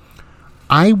problem.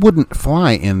 I wouldn't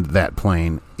fly in that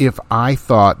plane if I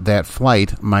thought that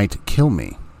flight might kill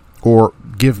me or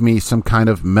give me some kind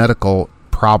of medical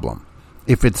problem.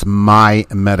 If it's my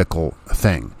medical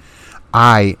thing,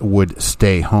 I would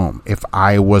stay home if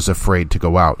I was afraid to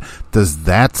go out. Does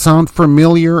that sound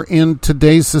familiar in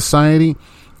today's society?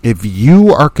 If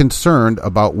you are concerned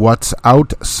about what's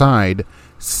outside,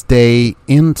 stay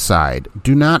inside.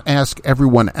 Do not ask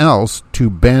everyone else to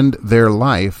bend their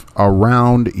life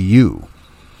around you.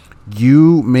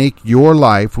 You make your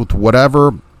life with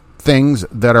whatever things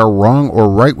that are wrong or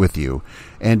right with you,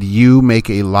 and you make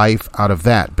a life out of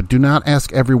that. But do not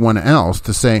ask everyone else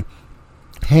to say,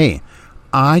 hey,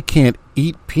 I can't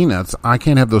eat peanuts. I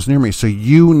can't have those near me, so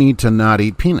you need to not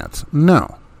eat peanuts.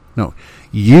 No.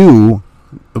 You,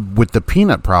 with the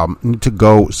peanut problem, need to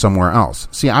go somewhere else.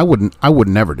 See, I would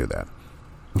never do that.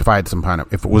 If I had some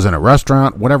pineapple, if it was in a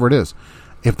restaurant, whatever it is,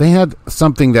 if they had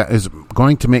something that is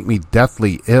going to make me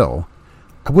deathly ill,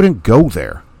 I wouldn't go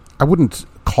there. I wouldn't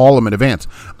call them in advance.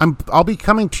 I'll be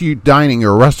coming to you dining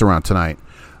or a restaurant tonight.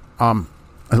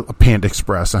 Panda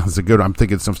Express sounds good. I'm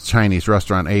thinking some Chinese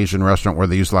restaurant, Asian restaurant where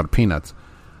they use a lot of peanuts.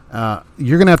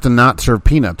 You're going to have to not serve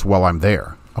peanuts while I'm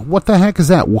there. What the heck is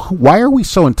that? Why are we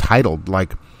so entitled?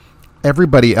 Like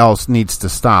everybody else needs to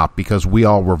stop because we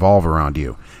all revolve around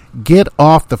you. Get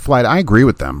off the flight. I agree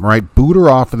with them, right? Boot her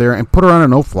off of there and put her on a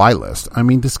no-fly list. I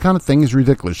mean, this kind of thing is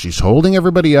ridiculous. She's holding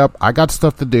everybody up. I got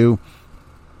stuff to do.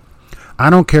 I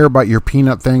don't care about your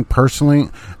peanut thing personally.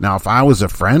 Now, if I was a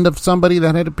friend of somebody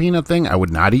that had a peanut thing, I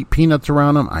would not eat peanuts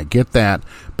around them. I get that.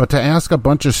 But to ask a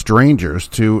bunch of strangers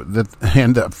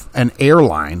an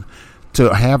airline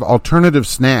to have alternative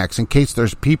snacks in case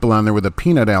there's people on there with a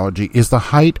peanut allergy is the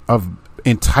height of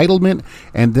entitlement,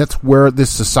 and that's where this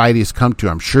society has come to.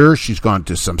 I'm sure she's gone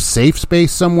to some safe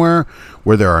space somewhere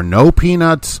where there are no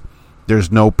peanuts.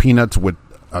 There's no peanuts with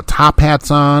top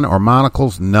hats on or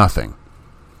monocles, nothing.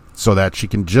 So that she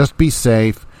can just be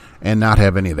safe and not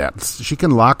have any of that. She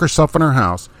can lock herself in her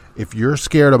house. If you're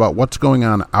scared about what's going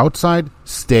on outside,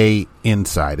 stay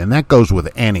inside. And that goes with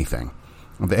anything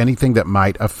that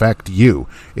might affect you.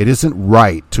 It isn't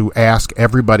right to ask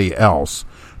everybody else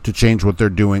to change what they're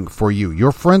doing for you.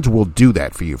 Your friends will do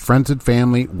that for you. Friends and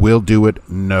family will do it,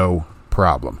 no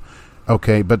problem.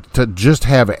 Okay, but to just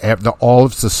have all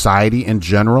of society in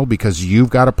general because you've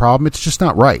got a problem, it's just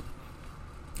not right.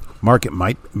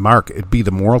 It'd be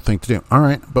the moral thing to do. All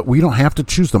right, but we don't have to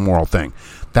choose the moral thing.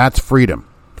 That's freedom.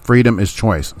 Freedom is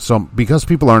choice. So because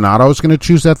people are not always going to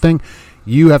choose that thing,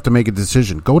 you have to make a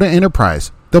decision. Go to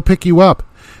Enterprise. They'll pick you up.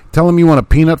 Tell them you want a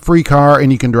peanut-free car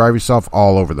and you can drive yourself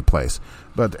all over the place.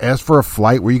 But as for a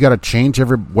flight where you got to change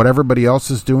what everybody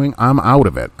else is doing, I'm out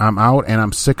of it. I'm out and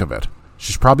I'm sick of it.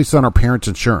 She's probably still on her parents'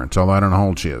 insurance, although I don't know how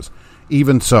old she is.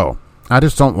 Even so, I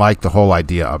just don't like the whole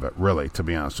idea of it, really, to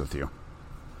be honest with you.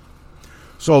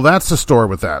 So that's the story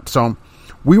with that. So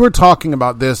we were talking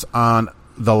about this on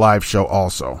the live show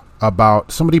also,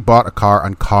 about somebody bought a car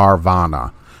on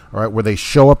Carvana, right, where they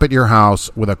show up at your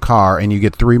house with a car and you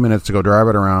get 3 minutes to go drive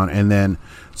it around, and then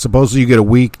supposedly you get a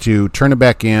week to turn it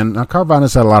back in. Now,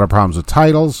 Carvana's had a lot of problems with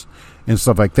titles and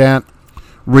stuff like that.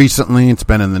 Recently, it's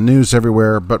been in the news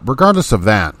everywhere, but regardless of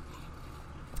that,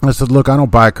 I said, look, I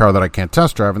don't buy a car that I can't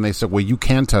test drive. And they said, well, you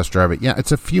can test drive it. Yeah,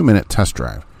 it's a few-minute test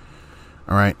drive.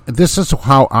 All right, this is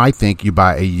how I think you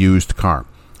buy a used car.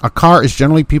 A car is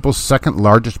generally people's second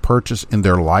largest purchase in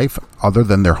their life other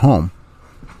than their home.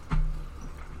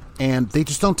 And they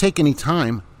just don't take any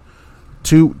time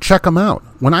to check them out.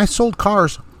 When I sold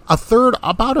cars,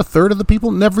 about a third of the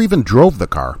people never even drove the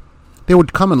car. They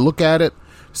would come and look at it,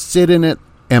 sit in it,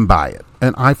 and buy it.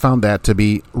 And I found that to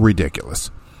be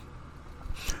ridiculous.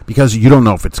 Because you don't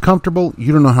know if it's comfortable,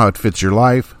 you don't know how it fits your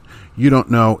life, you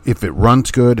don't know if it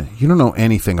runs good, you don't know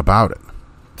anything about it.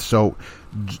 So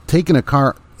taking a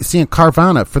car, seeing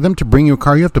Carvana, for them to bring you a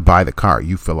car, you have to buy the car.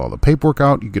 You fill all the paperwork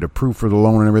out, you get approved for the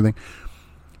loan and everything.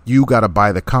 You got to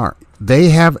buy the car. They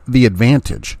have the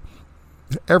advantage.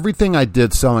 Everything I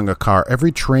did selling a car,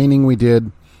 every training we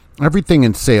did, everything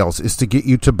in sales is to get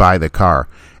you to buy the car.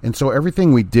 And so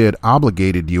everything we did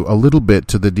obligated you a little bit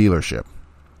to the dealership.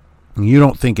 You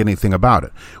don't think anything about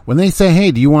it. When they say,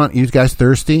 hey, you guys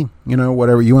thirsty? You know,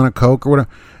 whatever, you want a Coke or whatever,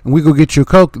 and we go get you a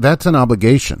Coke, that's an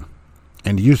obligation.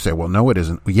 And you say, well, no, it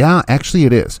isn't. Yeah, actually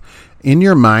it is. In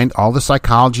your mind, all the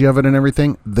psychology of it and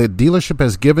everything, the dealership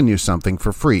has given you something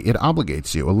for free. It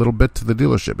obligates you a little bit to the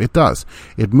dealership. It does.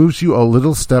 It moves you a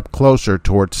little step closer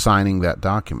towards signing that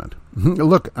document.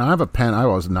 Look, I have a pen. I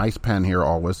always a nice pen here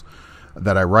always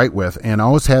that I write with, and I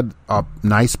always had a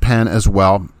nice pen as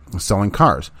well selling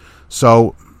cars.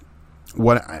 So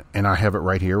and I have it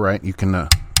right here, right? You can,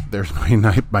 there's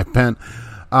my pen.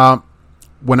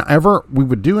 Whenever we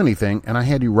would do anything and I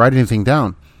had you write anything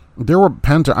down, there were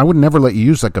pens, I would never let you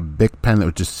use like a big pen that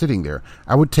was just sitting there.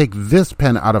 I would take this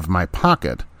pen out of my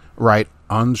pocket, right?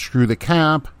 Unscrew the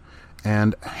cap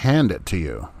and hand it to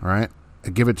you, right? I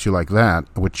give it to you like that,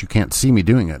 which you can't see me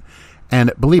doing it.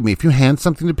 And believe me, if you hand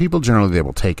something to people, generally they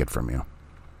will take it from you.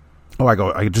 Oh,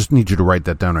 I just need you to write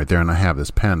that down right there. And I have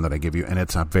this pen that I give you, and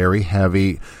it's a very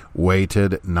heavy,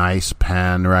 weighted, nice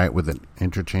pen, right? With an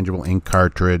interchangeable ink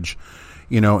cartridge,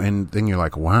 and then you're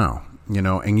like, wow,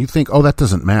 and you think, oh, that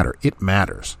doesn't matter. It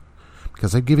matters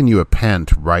because I've given you a pen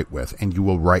to write with, and you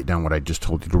will write down what I just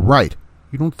told you to write.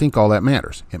 You don't think all that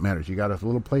matters. It matters. You got a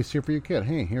little place here for your kid.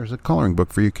 Hey, here's a coloring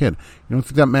book for your kid. You don't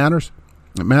think that matters?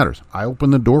 It matters. I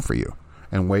open the door for you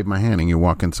and wave my hand and you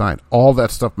walk inside. All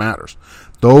that stuff matters.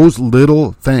 Those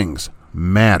little things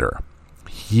matter.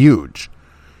 Huge.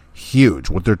 Huge.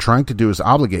 What they're trying to do is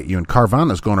obligate you, and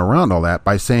Carvana's going around all that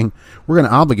by saying, we're going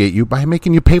to obligate you by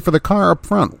making you pay for the car up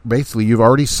front. Basically, you've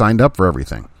already signed up for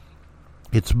everything.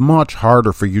 It's much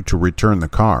harder for you to return the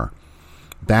car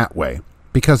that way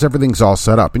because everything's all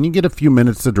set up, and you get a few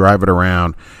minutes to drive it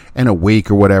around and a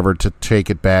week or whatever to take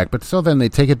it back. But still, then they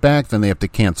take it back, then they have to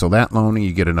cancel that loan and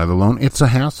you get another loan. It's a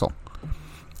hassle.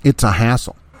 It's a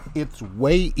hassle. It's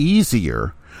way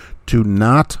easier to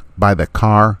not buy the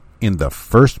car in the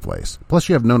first place. Plus,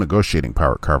 you have no negotiating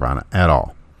power at Carvana at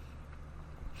all.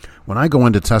 When I go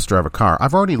in to test drive a car,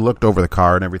 I've already looked over the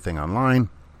car and everything online,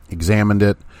 examined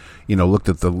it, looked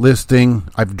at the listing.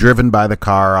 I've driven by the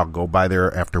car. I'll go by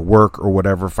there after work or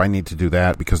whatever if I need to do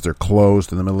that because they're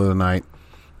closed in the middle of the night,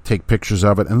 take pictures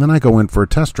of it, and then I go in for a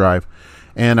test drive.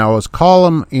 And I always call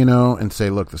them, and say,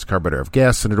 look, this car better have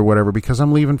gas in it or whatever because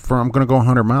I'm going to go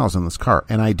 100 miles in this car.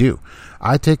 And I do.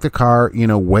 I take the car,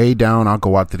 way down. I'll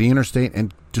go out to the interstate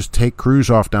and just cruise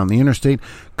off down the interstate,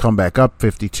 come back up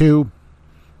 52.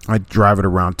 I drive it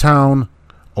around town,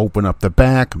 open up the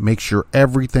back, make sure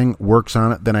everything works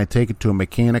on it. Then I take it to a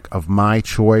mechanic of my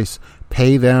choice,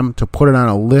 pay them to put it on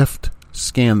a lift,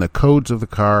 scan the codes of the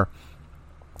car,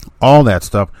 all that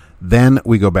stuff. Then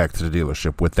we go back to the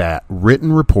dealership with that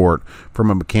written report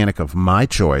from a mechanic of my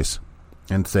choice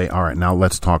and say, all right, now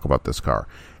let's talk about this car.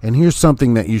 And here's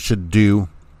something that you should do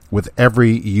with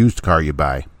every used car you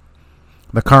buy.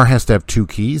 The car has to have 2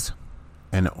 keys,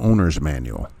 an owner's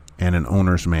manual, and an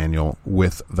owner's manual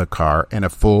with the car and a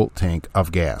full tank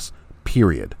of gas,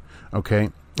 period.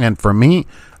 Okay? And for me,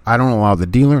 I don't allow the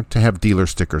dealer to have dealer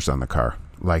stickers on the car.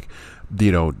 Like,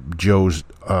 Joe's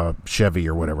Chevy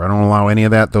or whatever. I don't allow any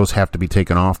of that. Those have to be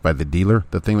taken off by the dealer.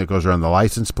 The thing that goes around the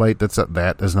license plate,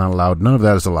 that is not allowed. None of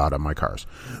that is allowed on my cars.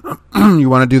 You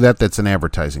want to do that, that's an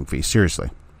advertising fee. Seriously.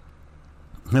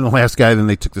 And the last guy, then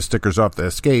they took the stickers off the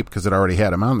Escape because it already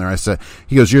had them on there.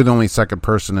 He goes, you're the only second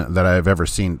person that I've ever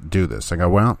seen do this. I go,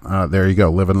 well, there you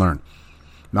go. Live and learn.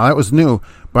 Now, that was new,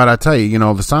 but I tell you,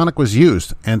 the Sonic was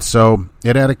used, and so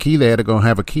it had a key. They had to go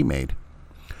have a key made.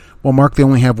 Well, Mark, they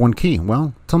only have 1 key.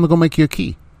 Well, tell them to go make you a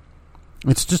key.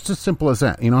 It's just as simple as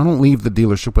that. I don't leave the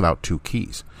dealership without 2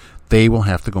 keys. They will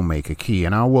have to go make a key.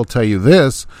 And I will tell you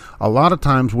this, a lot of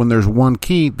times when there's 1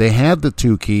 key, they had the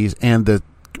 2 keys, and the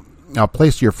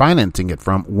place you're financing it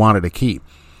from wanted a key.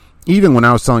 Even when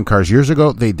I was selling cars years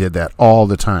ago, they did that all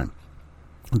the time.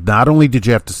 Not only did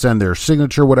you have to send their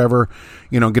signature, whatever,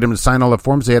 get them to sign all the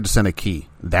forms, they had to send a key.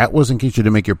 That was in case you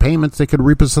didn't make your payments. They could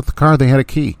repossess the car. They had a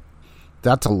key.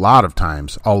 That's a lot of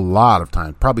times,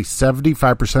 probably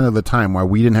 75% of the time why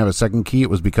we didn't have a second key,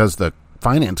 it was because the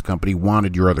finance company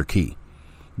wanted your other key.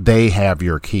 They have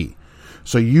your key.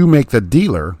 So you make the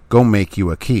dealer go make you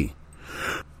a key.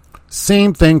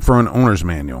 Same thing for an owner's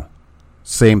manual.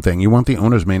 Same thing. You want the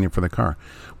owner's manual for the car.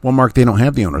 Well, Mark, they don't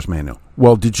have the owner's manual.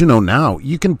 Well, did you know now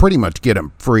you can pretty much get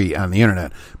them free on the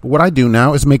internet. But what I do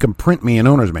now is make them print me an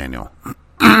owner's manual.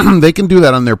 They can do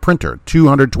that on their printer,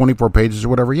 224 pages or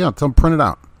whatever. Yeah, tell them print it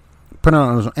out.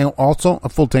 And also a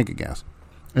full tank of gas.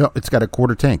 It's got a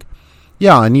quarter tank.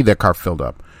 Yeah, I need that car filled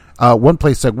up. One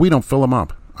place said, we don't fill them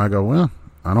up. I go, well,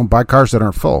 I don't buy cars that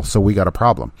aren't full, so we got a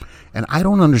problem. And I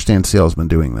don't understand salesmen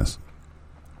doing this.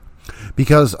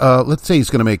 Because let's say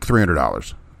he's going to make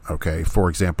 $300, okay, for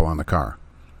example, on the car.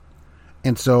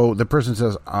 And so the person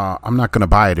says, I'm not going to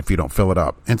buy it if you don't fill it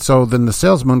up. And so then the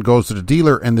salesman goes to the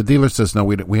dealer, and the dealer says, no,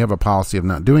 we have a policy of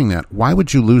not doing that. Why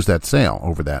would you lose that sale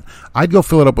over that? I'd go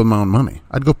fill it up with my own money.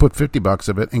 I'd go put $50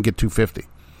 of it and get $250.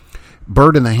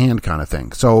 Bird in the hand kind of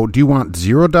thing. So do you want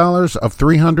 $0 of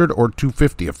 $300 or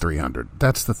 $250 of $300?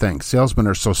 That's the thing. Salesmen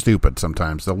are so stupid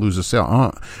sometimes. They'll lose a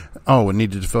sale. Oh, it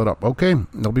needed to fill it up. Okay,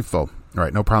 it'll be full. All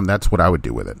right, no problem. That's what I would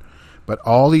do with it. But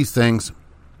all these things...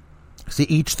 See,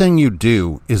 each thing you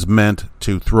do is meant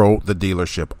to throw the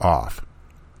dealership off.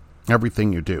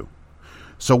 Everything you do.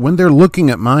 So when they're looking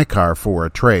at my car for a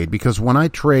trade, because when I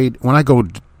go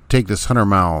take this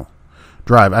 100-mile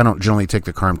drive, I don't generally take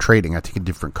the car I'm trading. I take a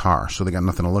different car, so they got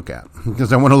nothing to look at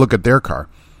because I want to look at their car.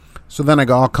 So then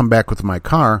I'll come back with my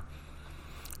car,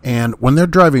 and when they're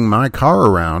driving my car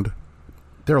around,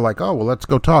 they're like, oh, well, let's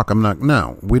go talk. I'm like,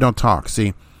 no, we don't talk.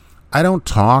 See, I don't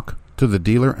talk to the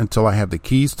dealer until I have the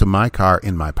keys to my car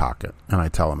in my pocket. And I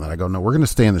tell them that. I go, no, we're going to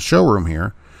stay in the showroom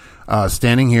here,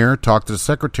 standing here, talk to the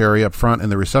secretary up front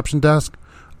in the reception desk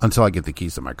until I get the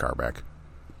keys to my car back.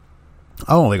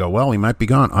 Oh, they go, well, he might be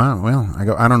gone. Oh, well, I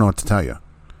go, I don't know what to tell you.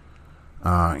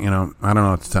 I don't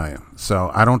know what to tell you.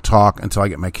 So I don't talk until I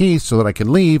get my keys so that I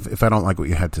can leave if I don't like what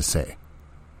you had to say.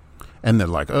 And they're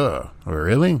like,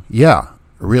 really? Yeah,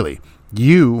 really.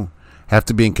 You have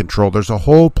to be in control. There's a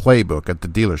whole playbook at the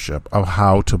dealership of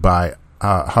how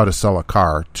to sell a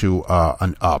car to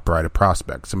an up, right? A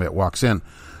prospect, somebody that walks in.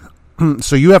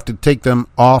 So you have to take them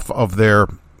off of their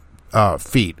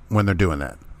feet when they're doing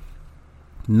that.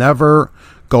 Never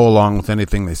go along with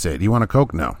anything they say. Do you want a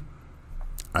Coke? No,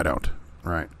 I don't.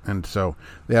 Right. And so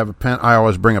they have a pen. I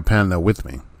always bring a pen, though, with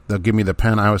me. They'll give me the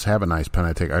pen. I always have a nice pen.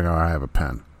 I go, I have a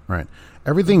pen. Right.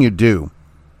 Everything you do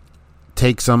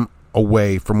takes them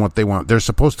away from what they want. They're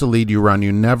supposed to lead you around.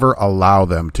 You never allow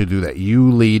them to do that.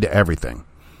 You lead everything.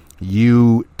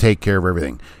 You take care of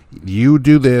everything. You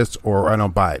do this or I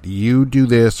don't buy it. You do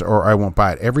this or I won't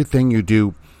buy it. Everything you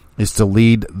do is to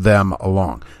lead them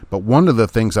along. But one of the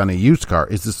things on a used car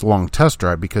is this long test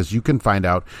drive, because you can find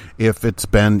out if it's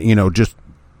been, just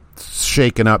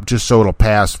shaken up just so it'll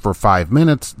pass for 5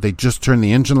 minutes. They just turn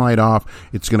the engine light off.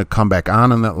 It's going to come back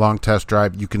on that long test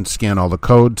drive. You can scan all the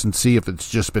codes and see if it's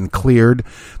just been cleared.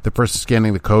 The person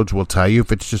scanning the codes will tell you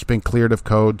if it's just been cleared of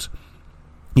codes.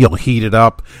 You'll heat it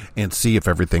up and see if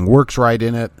everything works right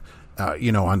in it.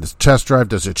 On this test drive,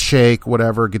 does it shake,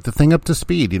 whatever, get the thing up to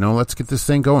speed, let's get this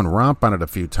thing going, romp on it a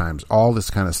few times, all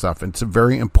this kind of stuff. And it's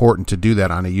very important to do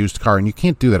that on a used car, and you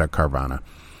can't do that at Carvana.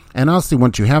 And honestly,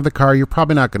 once you have the car, you're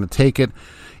probably not going to take it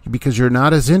because you're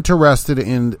not as interested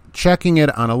in checking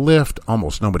it on a lift.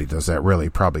 Almost nobody does that, really,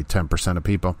 probably 10% of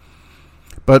people.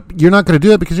 But you're not going to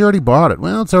do it because you already bought it.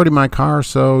 Well, it's already my car,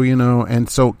 so, and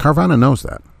so Carvana knows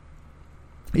that.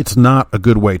 It's not a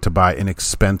good way to buy an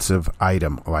expensive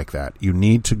item like that. You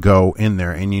need to go in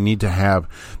there and you need to have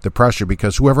the pressure,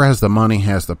 because whoever has the money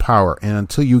has the power. And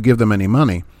until you give them any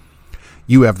money,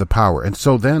 you have the power. And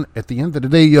so then at the end of the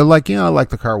day, you're like, I like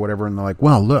the car, whatever. And they're like,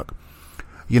 well, look,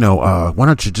 why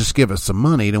don't you just give us some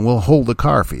money and we'll hold the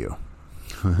car for you.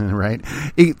 Right?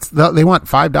 They want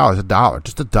 $5, $1,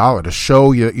 just $1 to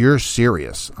show you're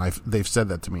serious. They've said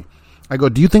that to me. I go,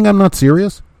 do you think I'm not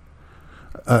serious?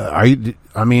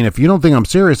 If you don't think I'm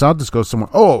serious, I'll just go somewhere.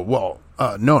 Oh, well,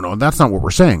 no, that's not what we're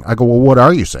saying. I go, well, what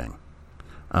are you saying?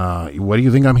 What do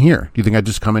you think I'm here? Do you think I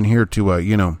just come in here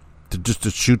to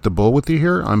shoot the bull with you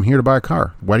here? I'm here to buy a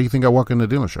car. Why do you think I walk in the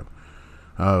dealership?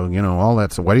 All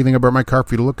that. So why do you think I brought my car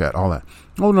for you to look at? All that.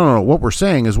 Oh, no. What we're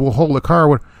saying is we'll hold the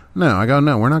car. No, I go,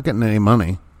 no, we're not getting any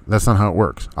money. That's not how it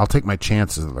works. I'll take my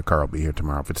chances that the car will be here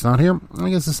tomorrow. If it's not here, I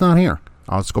guess it's not here.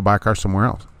 I'll just go buy a car somewhere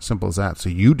else. Simple as that. So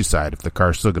you decide if the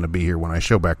car's still going to be here when I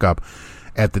show back up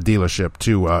at the dealership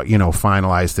to,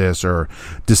 finalize this or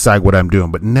decide what I'm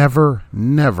doing. But never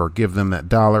give them that $1,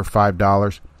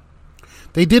 $5.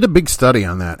 They did a big study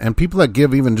on that, and people that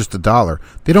give even just $1,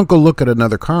 they don't go look at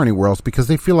another car anywhere else because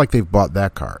they feel like they've bought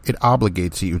that car. It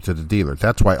obligates you to the dealer.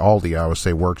 That's why Aldi, I always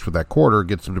say, works with that quarter,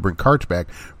 gets them to bring carts back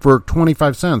for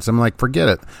 25 cents. I'm like, forget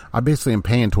it. I basically am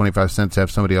paying 25 cents to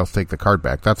have somebody else take the cart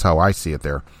back. That's how I see it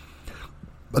there.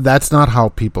 But that's not how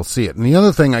people see it. And the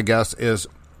other thing, I guess, is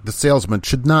the salesman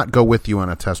should not go with you on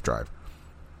a test drive.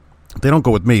 They don't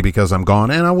go with me because I'm gone.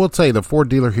 And I will say the Ford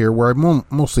dealer here, where I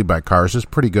mostly buy cars, is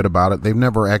pretty good about it. They've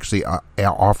never actually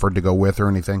offered to go with or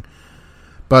anything.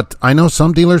 But I know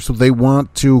some dealers, they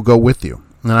want to go with you.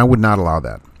 And I would not allow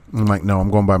that. I'm like, no, I'm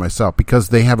going by myself, because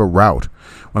they have a route.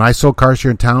 When I sold cars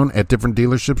here in town at different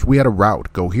dealerships, we had a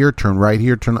route. Go here, turn right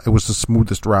here, turn. It was the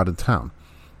smoothest route in town.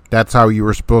 That's how you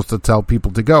were supposed to tell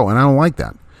people to go. And I don't like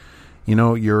that.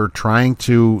 You're trying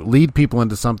to lead people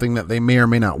into something that they may or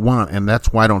may not want, and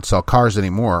that's why I don't sell cars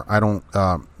anymore.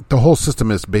 The whole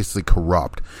system is basically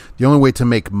corrupt. The only way to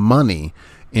make money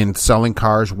in selling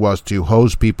cars was to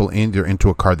hose people into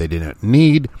a car they didn't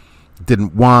need,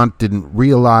 didn't want, didn't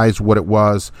realize what it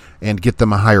was, and get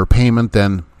them a higher payment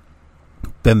than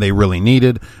they really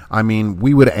needed.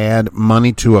 We would add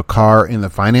money to a car in the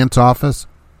finance office.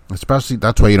 Especially,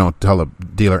 that's why you don't tell a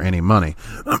dealer any money.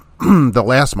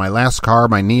 My last car,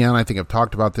 my Neon, I think I've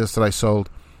talked about this, that I sold.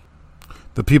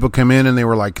 The people come in and they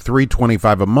were like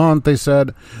 $325 a month, they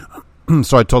said.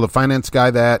 So I told the finance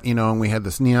guy that, and we had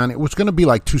this Neon. It was going to be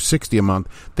like $260 a month.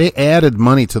 They added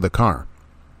money to the car.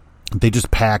 They just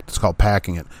it's called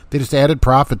packing it. They just added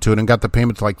profit to it and got the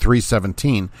payment to like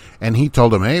 $317. And he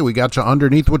told them, hey, we got you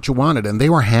underneath what you wanted. And they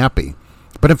were happy.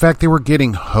 But in fact, they were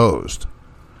getting hosed.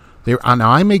 Now,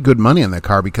 I made good money on that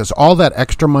car because all that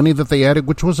extra money that they added,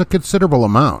 which was a considerable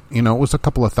amount, it was a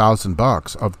couple of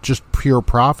 $1,000 of just pure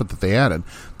profit that they added.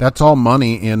 That's all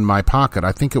money in my pocket.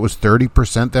 I think it was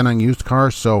 30% then on used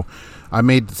cars, so I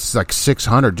made like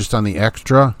 $600 just on the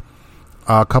extra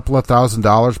a couple of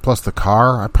 $1,000 plus the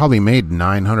car. I probably made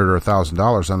 $900 or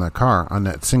 $1,000 on that car on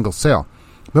that single sale.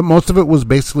 But most of it was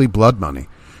basically blood money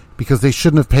because they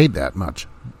shouldn't have paid that much.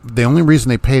 The only reason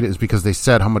they paid it is because they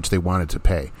said how much they wanted to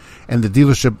pay. And the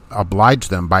dealership obliged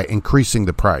them by increasing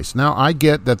the price. Now, I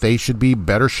get that they should be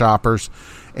better shoppers,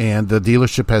 and the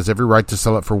dealership has every right to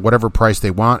sell it for whatever price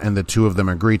they want, and the two of them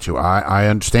agree to. I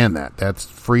understand that. That's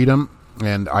freedom,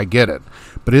 and I get it.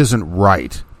 But it isn't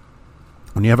right.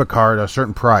 When you have a car at a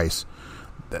certain price,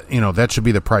 that should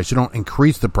be the price. You don't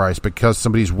increase the price because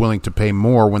somebody's willing to pay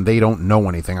more when they don't know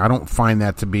anything. I don't find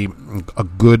that to be a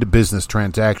good business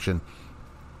transaction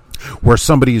where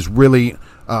somebody is really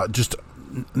just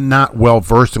not well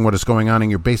versed in what is going on, and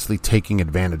you're basically taking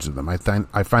advantage of them. I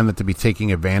find that to be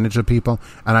taking advantage of people,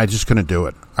 and I just couldn't do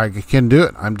it. I can't do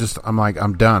it. I'm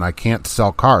done. I can't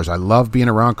sell cars. I love being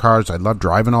around cars. I love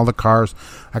driving all the cars.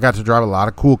 I got to drive a lot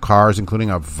of cool cars, including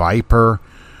a Viper,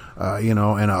 and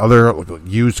other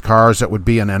used cars that would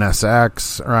be an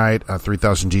NSX, right? A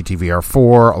 3000 GT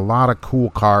VR4, a lot of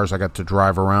cool cars I got to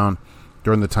drive around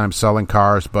during the time selling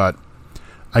cars, but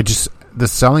the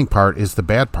selling part is the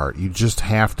bad part. You just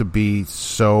have to be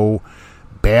so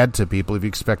bad to people if you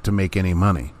expect to make any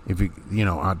money. If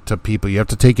to people, you have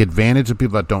to take advantage of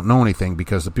people that don't know anything,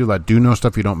 because the people that do know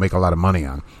stuff, you don't make a lot of money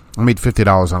on. I made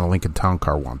 $50 on a Lincoln Town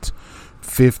Car once.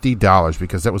 $50,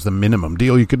 because that was the minimum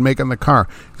deal you could make on the car,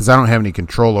 because I don't have any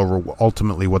control over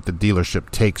ultimately what the dealership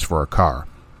takes for a car.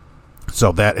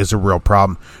 So that is a real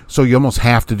problem. So you almost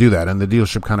have to do that, and the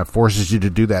dealership kind of forces you to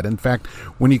do that. In fact,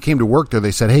 when you came to work there,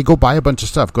 they said, hey, go buy a bunch of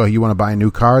stuff. You want to buy a new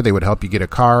car? They would help you get a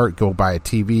car, go buy a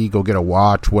TV, go get a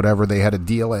watch, whatever. They had a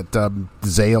deal at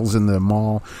Zales in the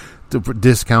mall,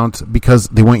 discounts, because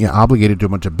they want you obligated to a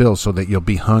bunch of bills so that you'll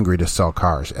be hungry to sell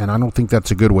cars. And I don't think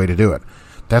that's a good way to do it.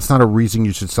 That's not a reason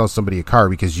you should sell somebody a car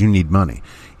because you need money.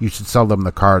 You should sell them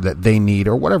the car that they need,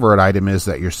 or whatever an item is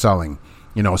that you're selling.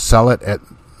 Sell it at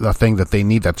the thing that they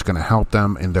need that's going to help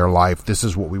them in their life. This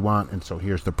is what we want, and so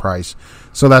here's the price.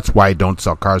 So that's why I don't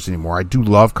sell cars anymore. I do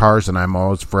love cars, and I'm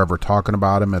always forever talking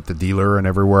about them at the dealer and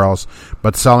everywhere else,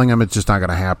 but selling them, it's just not going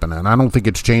to happen. And I don't think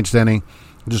it's changed any.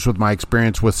 Just with my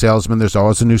experience with salesmen, there's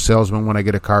always a new salesman when I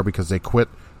get a car because they quit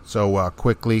so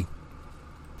quickly.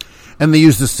 And they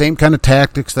use the same kind of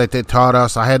tactics that they taught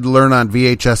us. I had to learn on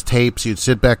VHS tapes. You'd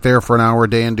sit back there for an hour a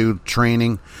day and do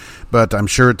training. But I'm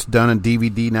sure it's done in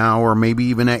DVD now, or maybe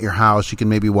even at your house. You can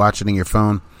maybe watch it in your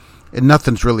phone. And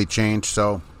nothing's really changed,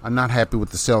 so I'm not happy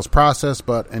with the sales process,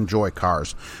 but enjoy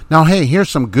cars. Now, hey, here's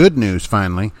some good news,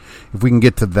 finally. If we can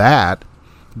get to that,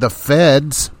 the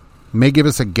feds may give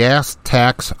us a gas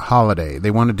tax holiday.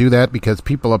 They want to do that because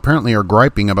people apparently are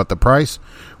griping about the price.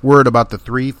 We're at about the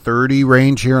 $3.30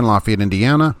 range here in Lafayette,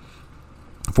 Indiana,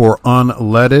 for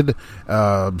unleaded.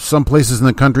 Some places in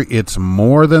the country, it's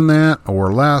more than that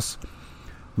or less.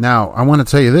 Now, I want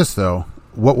to tell you this, though.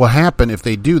 What will happen if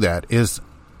they do that is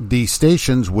the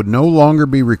stations would no longer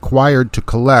be required to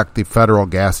collect the federal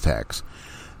gas tax.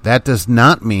 That does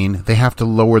not mean they have to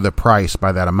lower the price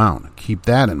by that amount. Keep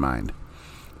that in mind.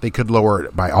 They could lower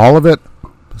it by all of it,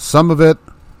 some of it,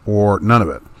 or none of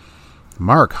it.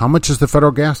 Mark, how much is the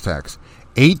federal gas tax?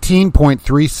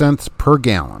 18.3 cents per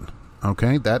gallon.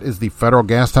 Okay, that is the federal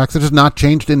gas tax. It has not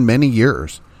changed in many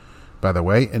years, by the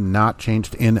way, and not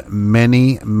changed in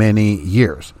many, many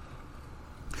years.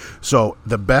 So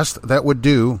the best that would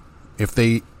do, if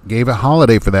they gave a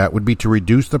holiday for that, would be to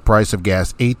reduce the price of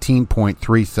gas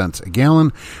 18.3 cents a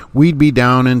gallon. We'd be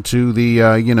down into the,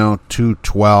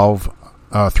 212,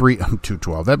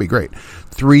 212, that'd be great,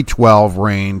 312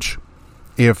 range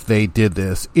if they did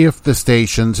this. If the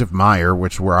stations, if Meyer,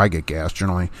 which is where I get gas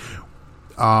generally,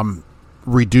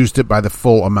 reduced it by the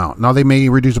full amount. Now, they may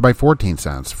reduce it by 14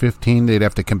 cents. 15, they'd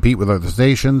have to compete with other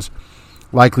stations.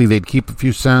 Likely, they'd keep a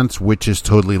few cents, which is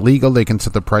totally legal. They can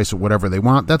set the price at whatever they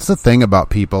want. That's the thing about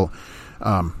people.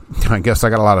 I guess I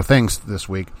got a lot of things this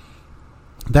week.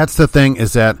 That's the thing,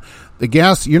 is that the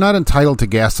gas, you're not entitled to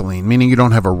gasoline, meaning you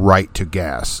don't have a right to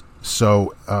gas.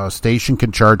 So a station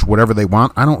can charge whatever they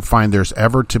want. I don't find there's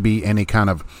ever to be any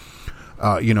kind of,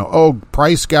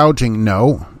 price gouging.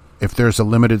 No. If there's a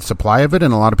limited supply of it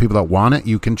and a lot of people that want it,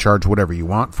 you can charge whatever you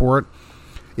want for it.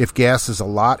 If gas is a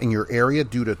lot in your area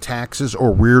due to taxes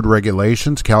or weird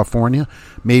regulations, California,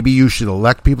 maybe you should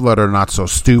elect people that are not so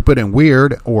stupid and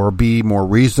weird, or be more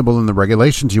reasonable in the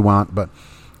regulations you want. But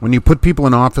when you put people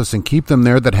in office and keep them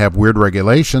there that have weird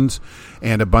regulations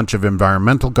and a bunch of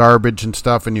environmental garbage and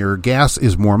stuff, and your gas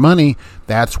is more money,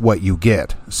 that's what you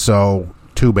get. So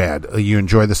too bad. You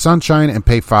enjoy the sunshine and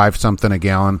pay $5 something a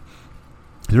gallon.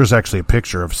 There's actually a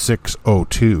picture of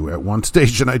 602 at one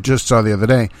station I just saw the other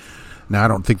day. Now, I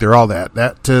don't think they're all that.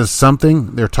 That is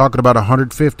something. They're talking about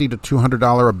 $150 to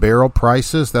 $200 a barrel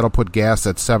prices. That'll put gas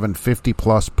at $7.50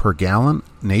 plus per gallon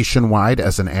nationwide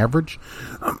as an average.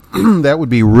 That would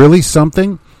be really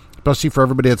something, especially for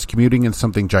everybody that's commuting in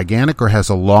something gigantic or has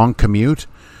a long commute.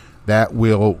 That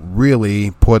will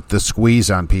really put the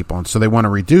squeeze on people. And so they want to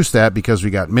reduce that because we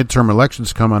got midterm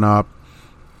elections coming up.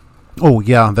 Oh,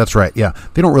 yeah, that's right. Yeah,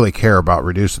 they don't really care about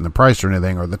reducing the price or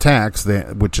anything or the tax,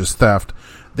 which is theft.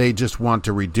 They just want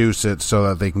to reduce it so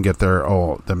that they can get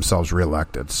themselves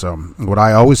reelected. So what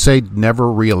I always say, never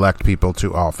reelect people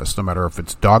to office, no matter if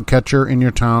it's dog catcher in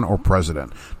your town or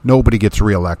president. Nobody gets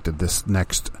reelected this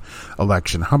next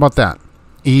election. How about that?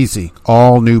 Easy.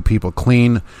 All new people.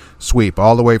 Clean sweep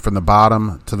all the way from the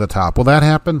bottom to the top. Will that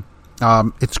happen?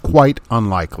 It's quite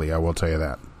unlikely, I will tell you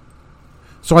that.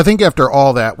 So I think after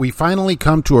all that, we finally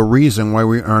come to a reason why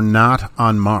we are not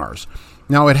on Mars.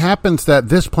 Now, it happens that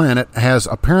this planet has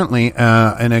apparently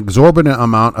an exorbitant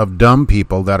amount of dumb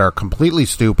people that are completely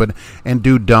stupid and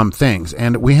do dumb things.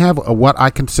 And we have what I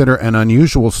consider an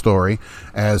unusual story,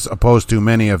 as opposed to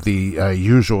many of the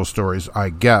usual stories, I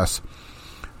guess,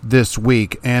 this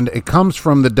week. And it comes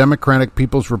from the Democratic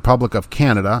People's Republic of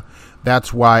Canada.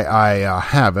 That's why I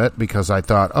have it, because I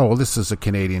thought, oh, well, this is a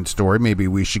Canadian story. Maybe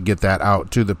we should get that out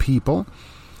to the people.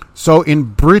 So in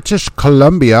British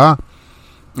Columbia,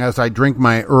 as I drink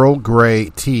my Earl Grey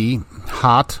tea,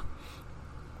 hot,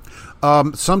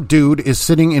 some dude is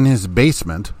sitting in his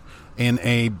basement, in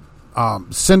a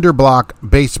cinder block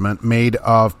basement made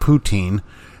of poutine,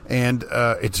 and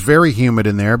it's very humid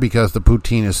in there because the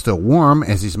poutine is still warm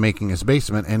as he's making his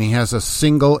basement, and he has a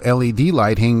single LED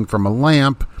light hanging from a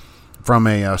lamp from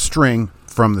a string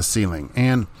from the ceiling.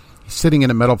 And he's sitting in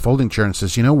a metal folding chair and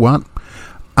says, you know what?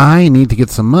 I need to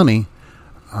get some money.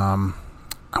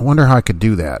 I wonder how I could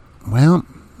do that. Well,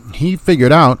 he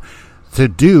figured out to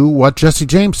do what Jesse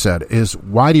James said is,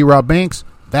 why do you rob banks?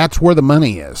 That's where the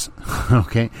money is.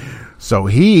 Okay. So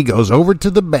he goes over to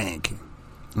the bank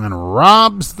and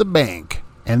robs the bank,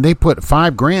 and they put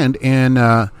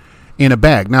 $5,000 in a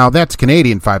bag. Now that's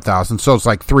Canadian $5,000, so it's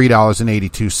like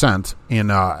 $3.82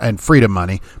 in freedom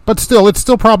money. But still, it's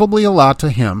still probably a lot to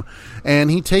him.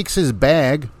 And he takes his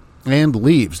bag and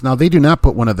leaves. Now they do not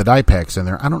put one of the die packs in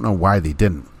there. I don't know why they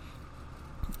didn't.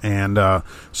 And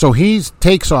so he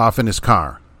takes off in his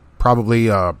car, probably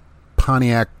a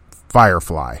Pontiac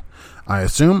Firefly, I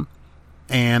assume.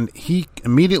 And he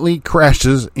immediately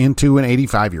crashes into an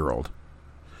 85-year-old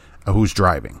who's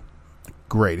driving.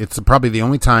 Great. It's probably the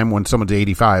only time when someone's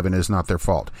 85 and it's not their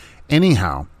fault.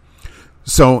 Anyhow,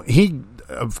 so he,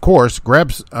 of course,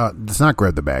 does not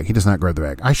grab the bag. He does not grab the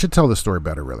bag. I should tell this story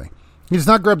better, really. He does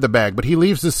not grab the bag, but he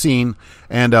leaves the scene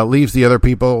and leaves the other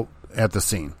people at the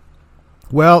scene.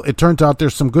 Well, it turns out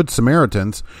there's some good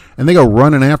Samaritans, and they go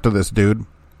running after this dude,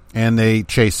 and they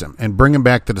chase him and bring him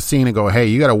back to the scene and go, hey,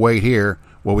 you got to wait here,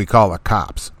 what we call the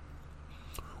cops.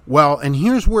 Well, and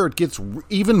here's where it gets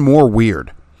even more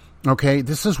weird. Okay,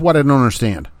 this is what I don't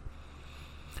understand.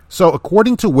 So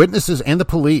according to witnesses and the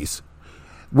police,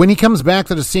 when he comes back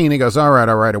to the scene, he goes, all right,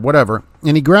 or whatever,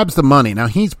 and he grabs the money. Now,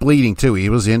 he's bleeding, too. He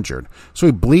was injured. So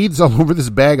he bleeds all over this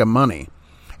bag of money.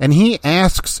 And he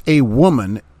asks a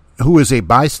woman who is a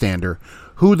bystander,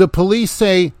 who the police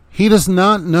say he does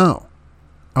not know.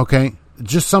 Okay?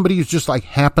 Just somebody who's just like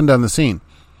happened on the scene.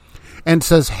 And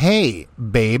says, hey,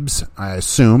 babes, I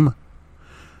assume,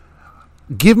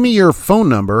 give me your phone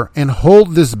number and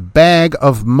hold this bag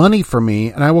of money for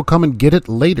me, and I will come and get it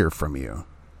later from you.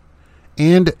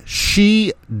 And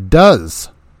she does.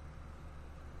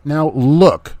 Now,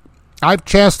 look, I've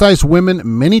chastised women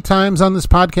many times on this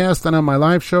podcast and on my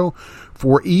live show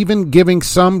for even giving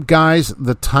some guys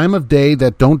the time of day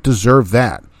that don't deserve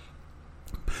that.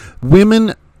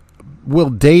 Women will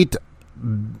date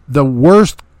the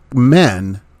worst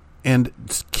men and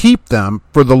keep them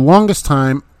for the longest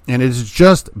time, and it is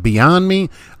just beyond me.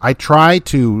 I try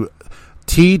to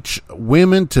teach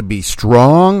women to be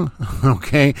strong,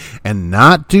 okay, and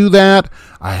not do that.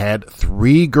 I had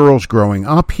 3 girls growing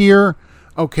up here,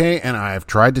 okay, and I've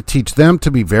tried to teach them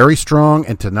to be very strong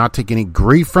and to not take any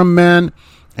grief from men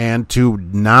and to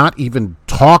not even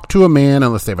talk to a man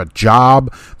unless they have a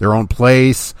job, their own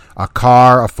place, a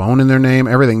car, a phone in their name,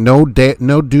 everything. No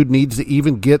dude needs to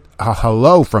even get a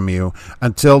hello from you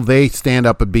until they stand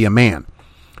up and be a man.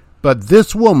 But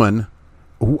this woman,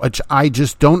 which I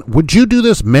just don't... Would you do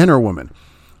this, men or women?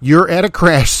 You're at a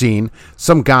crash scene.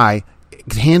 Some guy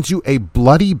hands you a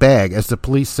bloody bag, as the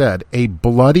police said, a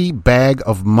bloody bag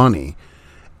of money,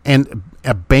 and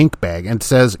a bank bag, and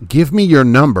says, give me your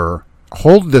number,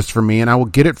 hold this for me, and I will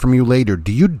get it from you later.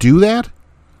 Do you do that?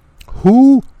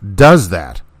 Who does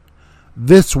that?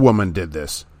 This woman did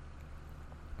this.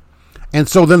 And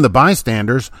so then the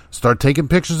bystanders start taking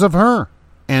pictures of her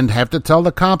and have to tell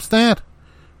the cops that.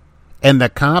 And the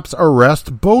cops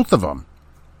arrest both of them.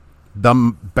 The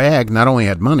bag not only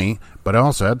had money, but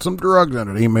also had some drugs in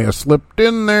it. He may have slipped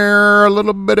in there a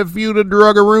little bit of few to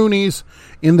drug-a-roonies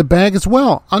in the bag as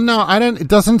well. No, it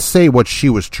doesn't say what she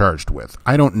was charged with.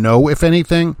 I don't know, if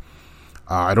anything.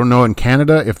 I don't know in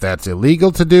Canada if that's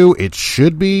illegal to do. It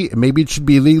should be. Maybe it should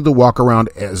be illegal to walk around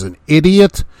as an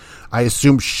idiot. I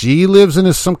assume she lives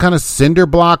in some kind of cinder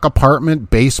block apartment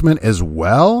basement as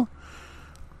well.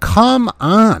 Come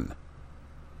on.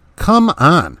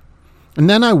 And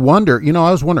then I wonder,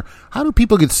 I was wondering, how do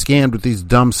people get scammed with these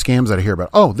dumb scams that I hear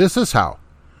about? Oh, this is how.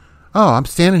 Oh, I'm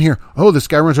standing here. Oh, this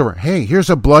guy runs over. Hey, here's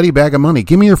a bloody bag of money.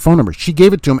 Give me your phone number. She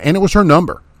gave it to him, and it was her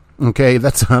number. Okay,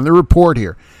 that's on the report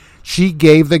here. She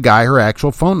gave the guy her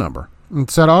actual phone number and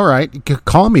said, all right, you can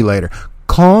call me later.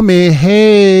 Call me.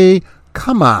 Hey,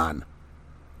 come on.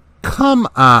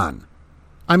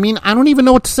 I mean, I don't even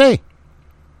know what to say.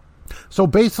 So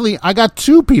basically, I got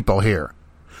two people here.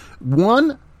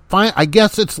 One, fine, I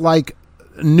guess it's like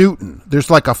Newton. There's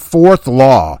like a fourth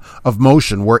law of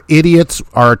motion where idiots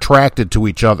are attracted to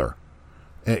each other.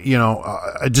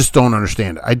 I just don't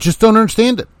understand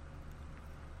it.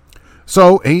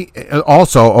 So he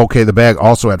also, the bag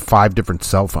also had 5 different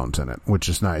cell phones in it, which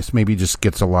is nice. Maybe he just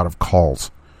gets a lot of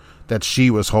calls that she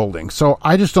was holding. So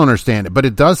I just don't understand it. But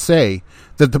it does say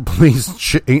that the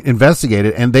police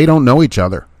investigated and they don't know each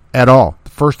other at all.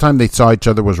 The first time they saw each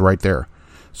other was right there.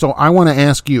 So I want to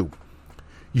ask you,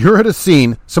 you're at a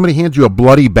scene, somebody hands you a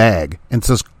bloody bag and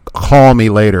says, call me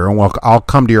later and I'll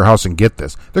come to your house and get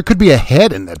this. There could be a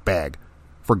head in that bag,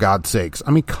 for God's sakes.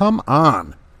 I mean, come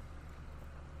on.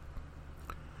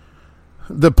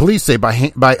 The police say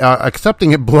by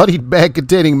accepting a bloody bag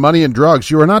containing money and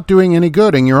drugs, you are not doing any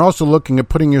good, and you're also looking at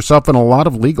putting yourself in a lot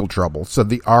of legal trouble, said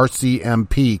the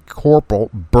RCMP Corporal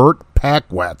Bert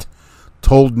Paquette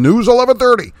told News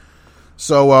 1130.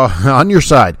 So on your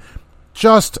side,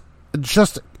 just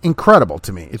incredible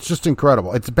to me. It's just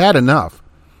incredible. It's bad enough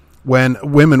when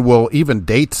women will even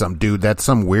date some dude that's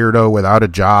some weirdo without a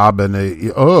job and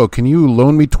can you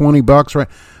loan me $20, right?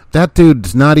 That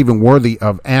dude's not even worthy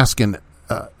of asking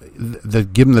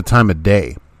give him the time of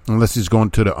day unless he's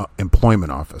going to the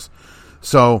employment office.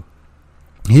 So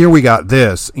here we got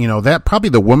this, that probably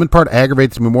the woman part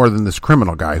aggravates me more than this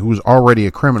criminal guy who's already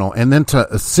a criminal. And then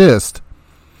to assist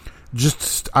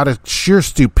just out of sheer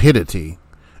stupidity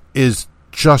is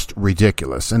just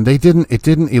ridiculous. And it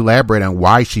didn't elaborate on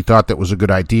why she thought that was a good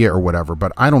idea or whatever,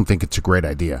 but I don't think it's a great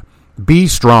idea. Be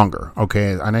stronger,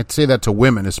 okay? And I'd say that to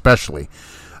women especially,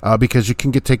 because you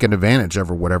can get taken advantage of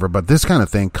or whatever. But this kind of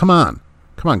thing, come on,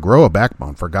 grow a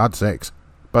backbone, for God's sakes.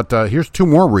 But here's 2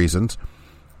 more reasons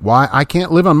why I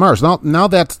can't live on Mars. Now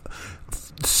that's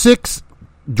 6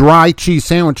 dry cheese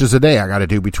sandwiches a day I got to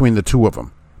do between the 2 of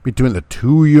them. Between the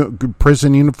 2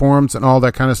 prison uniforms and all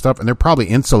that kind of stuff. And they're probably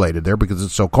insulated there because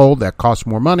it's so cold. That costs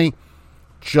more money.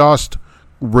 Just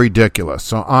ridiculous.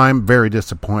 So I'm very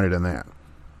disappointed in that.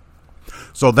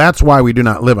 So that's why we do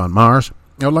not live on Mars.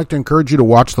 I would like to encourage you to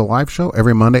watch the live show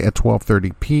every Monday at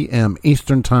 12:30 p.m.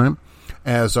 Eastern Time.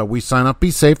 As we sign up,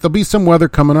 be safe. There'll be some weather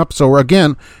coming up. So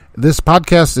again, this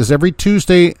podcast is every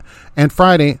Tuesday and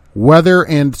Friday, weather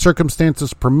and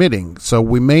circumstances permitting. So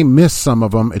we may miss some of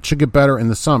them. It should get better in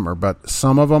the summer, but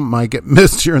some of them might get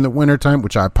missed here in the wintertime,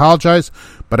 which I apologize.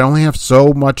 But I only have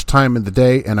so much time in the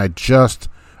day, and I just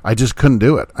couldn't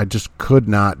do it. I just could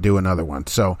not do another one.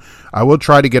 So I will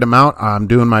try to get them out. I'm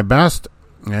doing my best,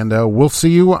 and we'll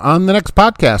see you on the next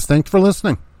podcast. Thanks for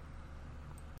listening.